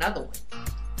opened up another one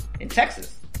in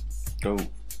Texas. Dope.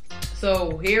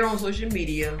 So, here on social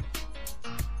media,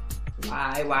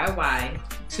 why?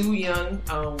 Two young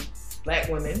black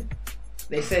women,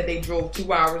 they said they drove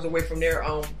 2 hours away from their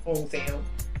hometown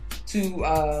to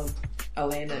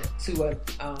Atlanta to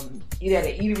either at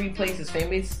an eatery place, his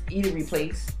famous eatery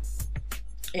place,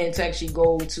 and to actually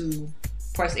go to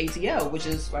Press ATL, which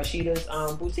is Rashida's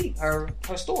boutique, her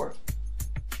store.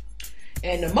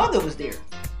 And the mother was there.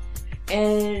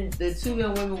 And the two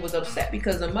young women was upset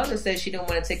because the mother said she didn't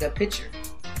want to take a picture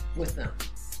with them.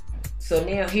 So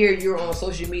now here you're on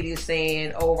social media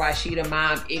saying, oh, Rashida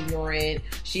mom ignorant,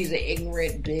 she's an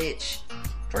ignorant bitch.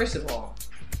 First of all,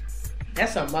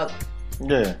 that's her mother.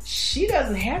 Yeah. She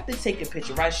doesn't have to take a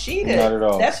picture. Rashida, not at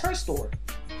all. That's her store.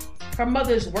 Her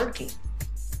mother's working.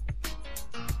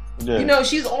 Yeah. You know,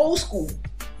 she's old school.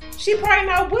 She probably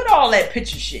not with all that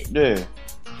picture shit. Yeah.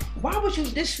 Why would you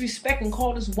disrespect and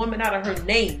call this woman out of her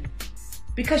name?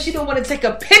 Because she don't want to take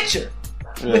a picture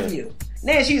with you.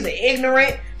 Now she's an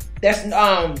ignorant. That's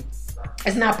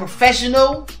not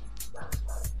professional.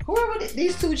 Whoever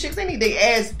these two chicks, they need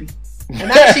their ass beat.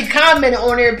 And I actually commented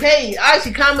on their page. I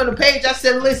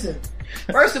said, listen,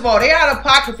 first of all, they out of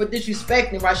pocket for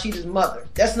disrespecting Rashida's mother.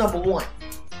 That's number one.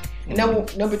 And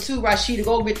number two, Rashida,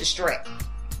 go get the strap.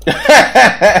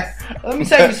 Let me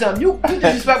tell you something. You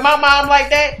disrespect my mom like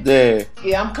that? Yeah.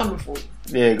 Yeah, I'm coming for you.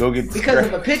 Yeah, go get the because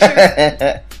strap. Of a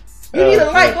picture. You need a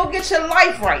life. Go get your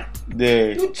life right.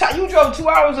 Yeah. You drove 2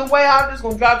 hours away. I'm just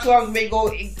going to drive 2 hours and maybe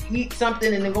go eat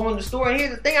something and then go in the store. And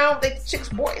here's the thing. I don't think the chicks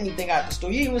bought anything out the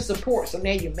store. You didn't even support. So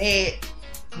now you're mad.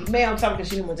 You're mad on top because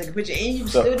she didn't want to take a picture. And you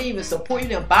still didn't even support. You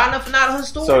didn't buy nothing out of her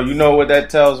store. So you know what that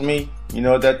tells me?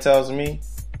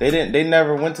 They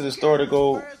never went to the store to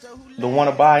go to want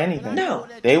to buy anything. No.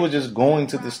 They was just going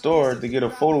to the store to get a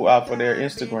photo out for their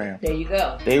Instagram. There you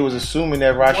go. They was assuming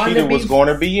that Rashida was going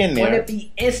to be in there. Want to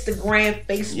be Instagram,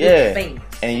 Facebook famous.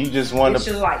 And you just want It's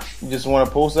your life. You just want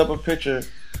to post up a picture.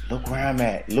 Look where I'm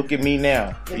at. Look at me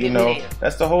now.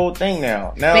 That's the whole thing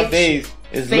now. Nowadays,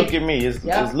 it's look at me. It's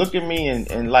look at me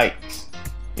and likes.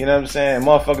 You know what I'm saying?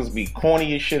 Motherfuckers be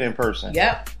corny as shit in person.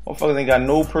 Yep. Motherfuckers ain't got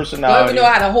no personality. Don't even know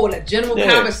how to hold a general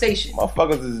conversation.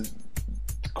 Motherfuckers is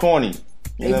corny.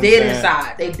 They dead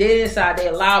inside. They dead inside.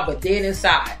 They loud, but dead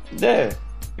inside. Yeah.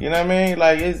 You know what I mean?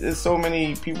 Like, it's so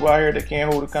many people out here that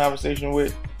can't hold a conversation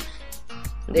with.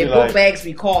 Their book bags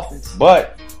be coffins.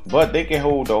 But they can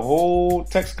hold the whole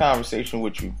text conversation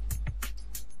with you.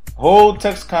 Whole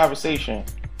text conversation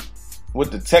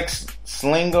with the text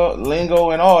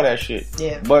lingo and all that shit.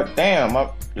 Yeah. But damn,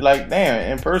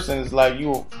 in person it's like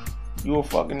you a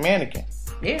fucking mannequin.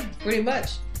 Yeah, pretty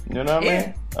much. You know what I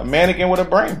mean? A mannequin with a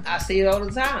brain. I see it all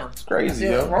the time. It's crazy,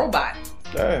 a robot.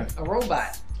 Yeah. A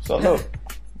robot. So look,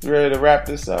 you ready to wrap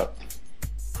this up?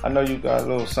 I know you got a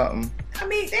little something. I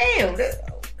mean, damn.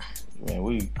 Man,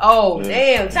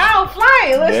 damn, time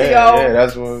flying. Listen, y'all. Yeah,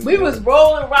 that's what we was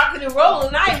rolling, rocking and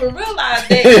rolling. I didn't even realize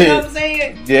that. You know what I'm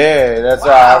saying? Yeah, that's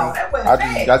why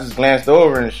I just glanced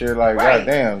over and shit. Like,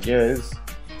 goddamn, yeah, it's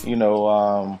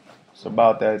it's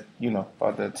about that,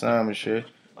 about that time and shit.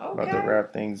 Okay. About to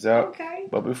wrap things up. Okay.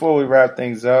 But before we wrap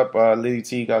things up, Lily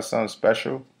T got something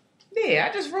special. Yeah,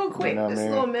 I just real quick, this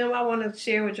little meme I want to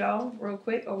share with y'all real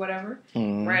quick or whatever.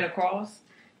 Ran across.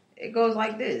 It goes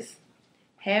like this.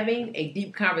 Having a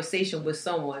deep conversation with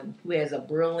someone who has a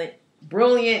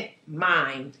brilliant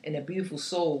mind and a beautiful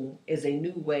soul is a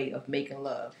new way of making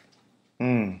love.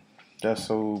 That's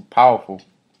so powerful.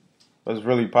 That's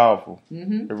really powerful.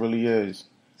 Mm-hmm. It really is.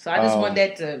 So I just want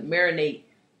that to marinate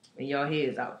in y'all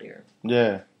heads out there.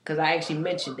 Yeah. Because I actually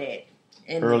mentioned that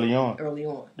early on.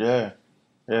 Yeah.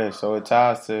 Yeah. So it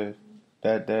ties to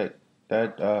that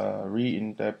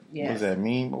reading that was that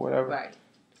meme or whatever. Right.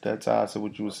 That ties to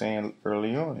what you were saying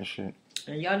early on and shit.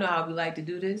 And y'all know how we like to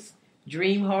do this.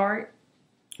 Dream hard.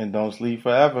 And don't sleep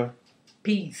forever.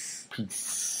 Peace.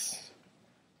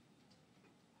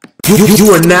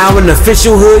 You are now an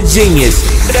official hood genius.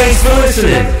 Thanks for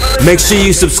listening. Make sure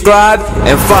you subscribe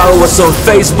and follow us on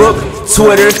Facebook,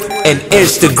 Twitter, and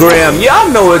Instagram. Y'all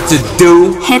know what to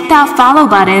do. Hit that follow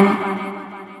button.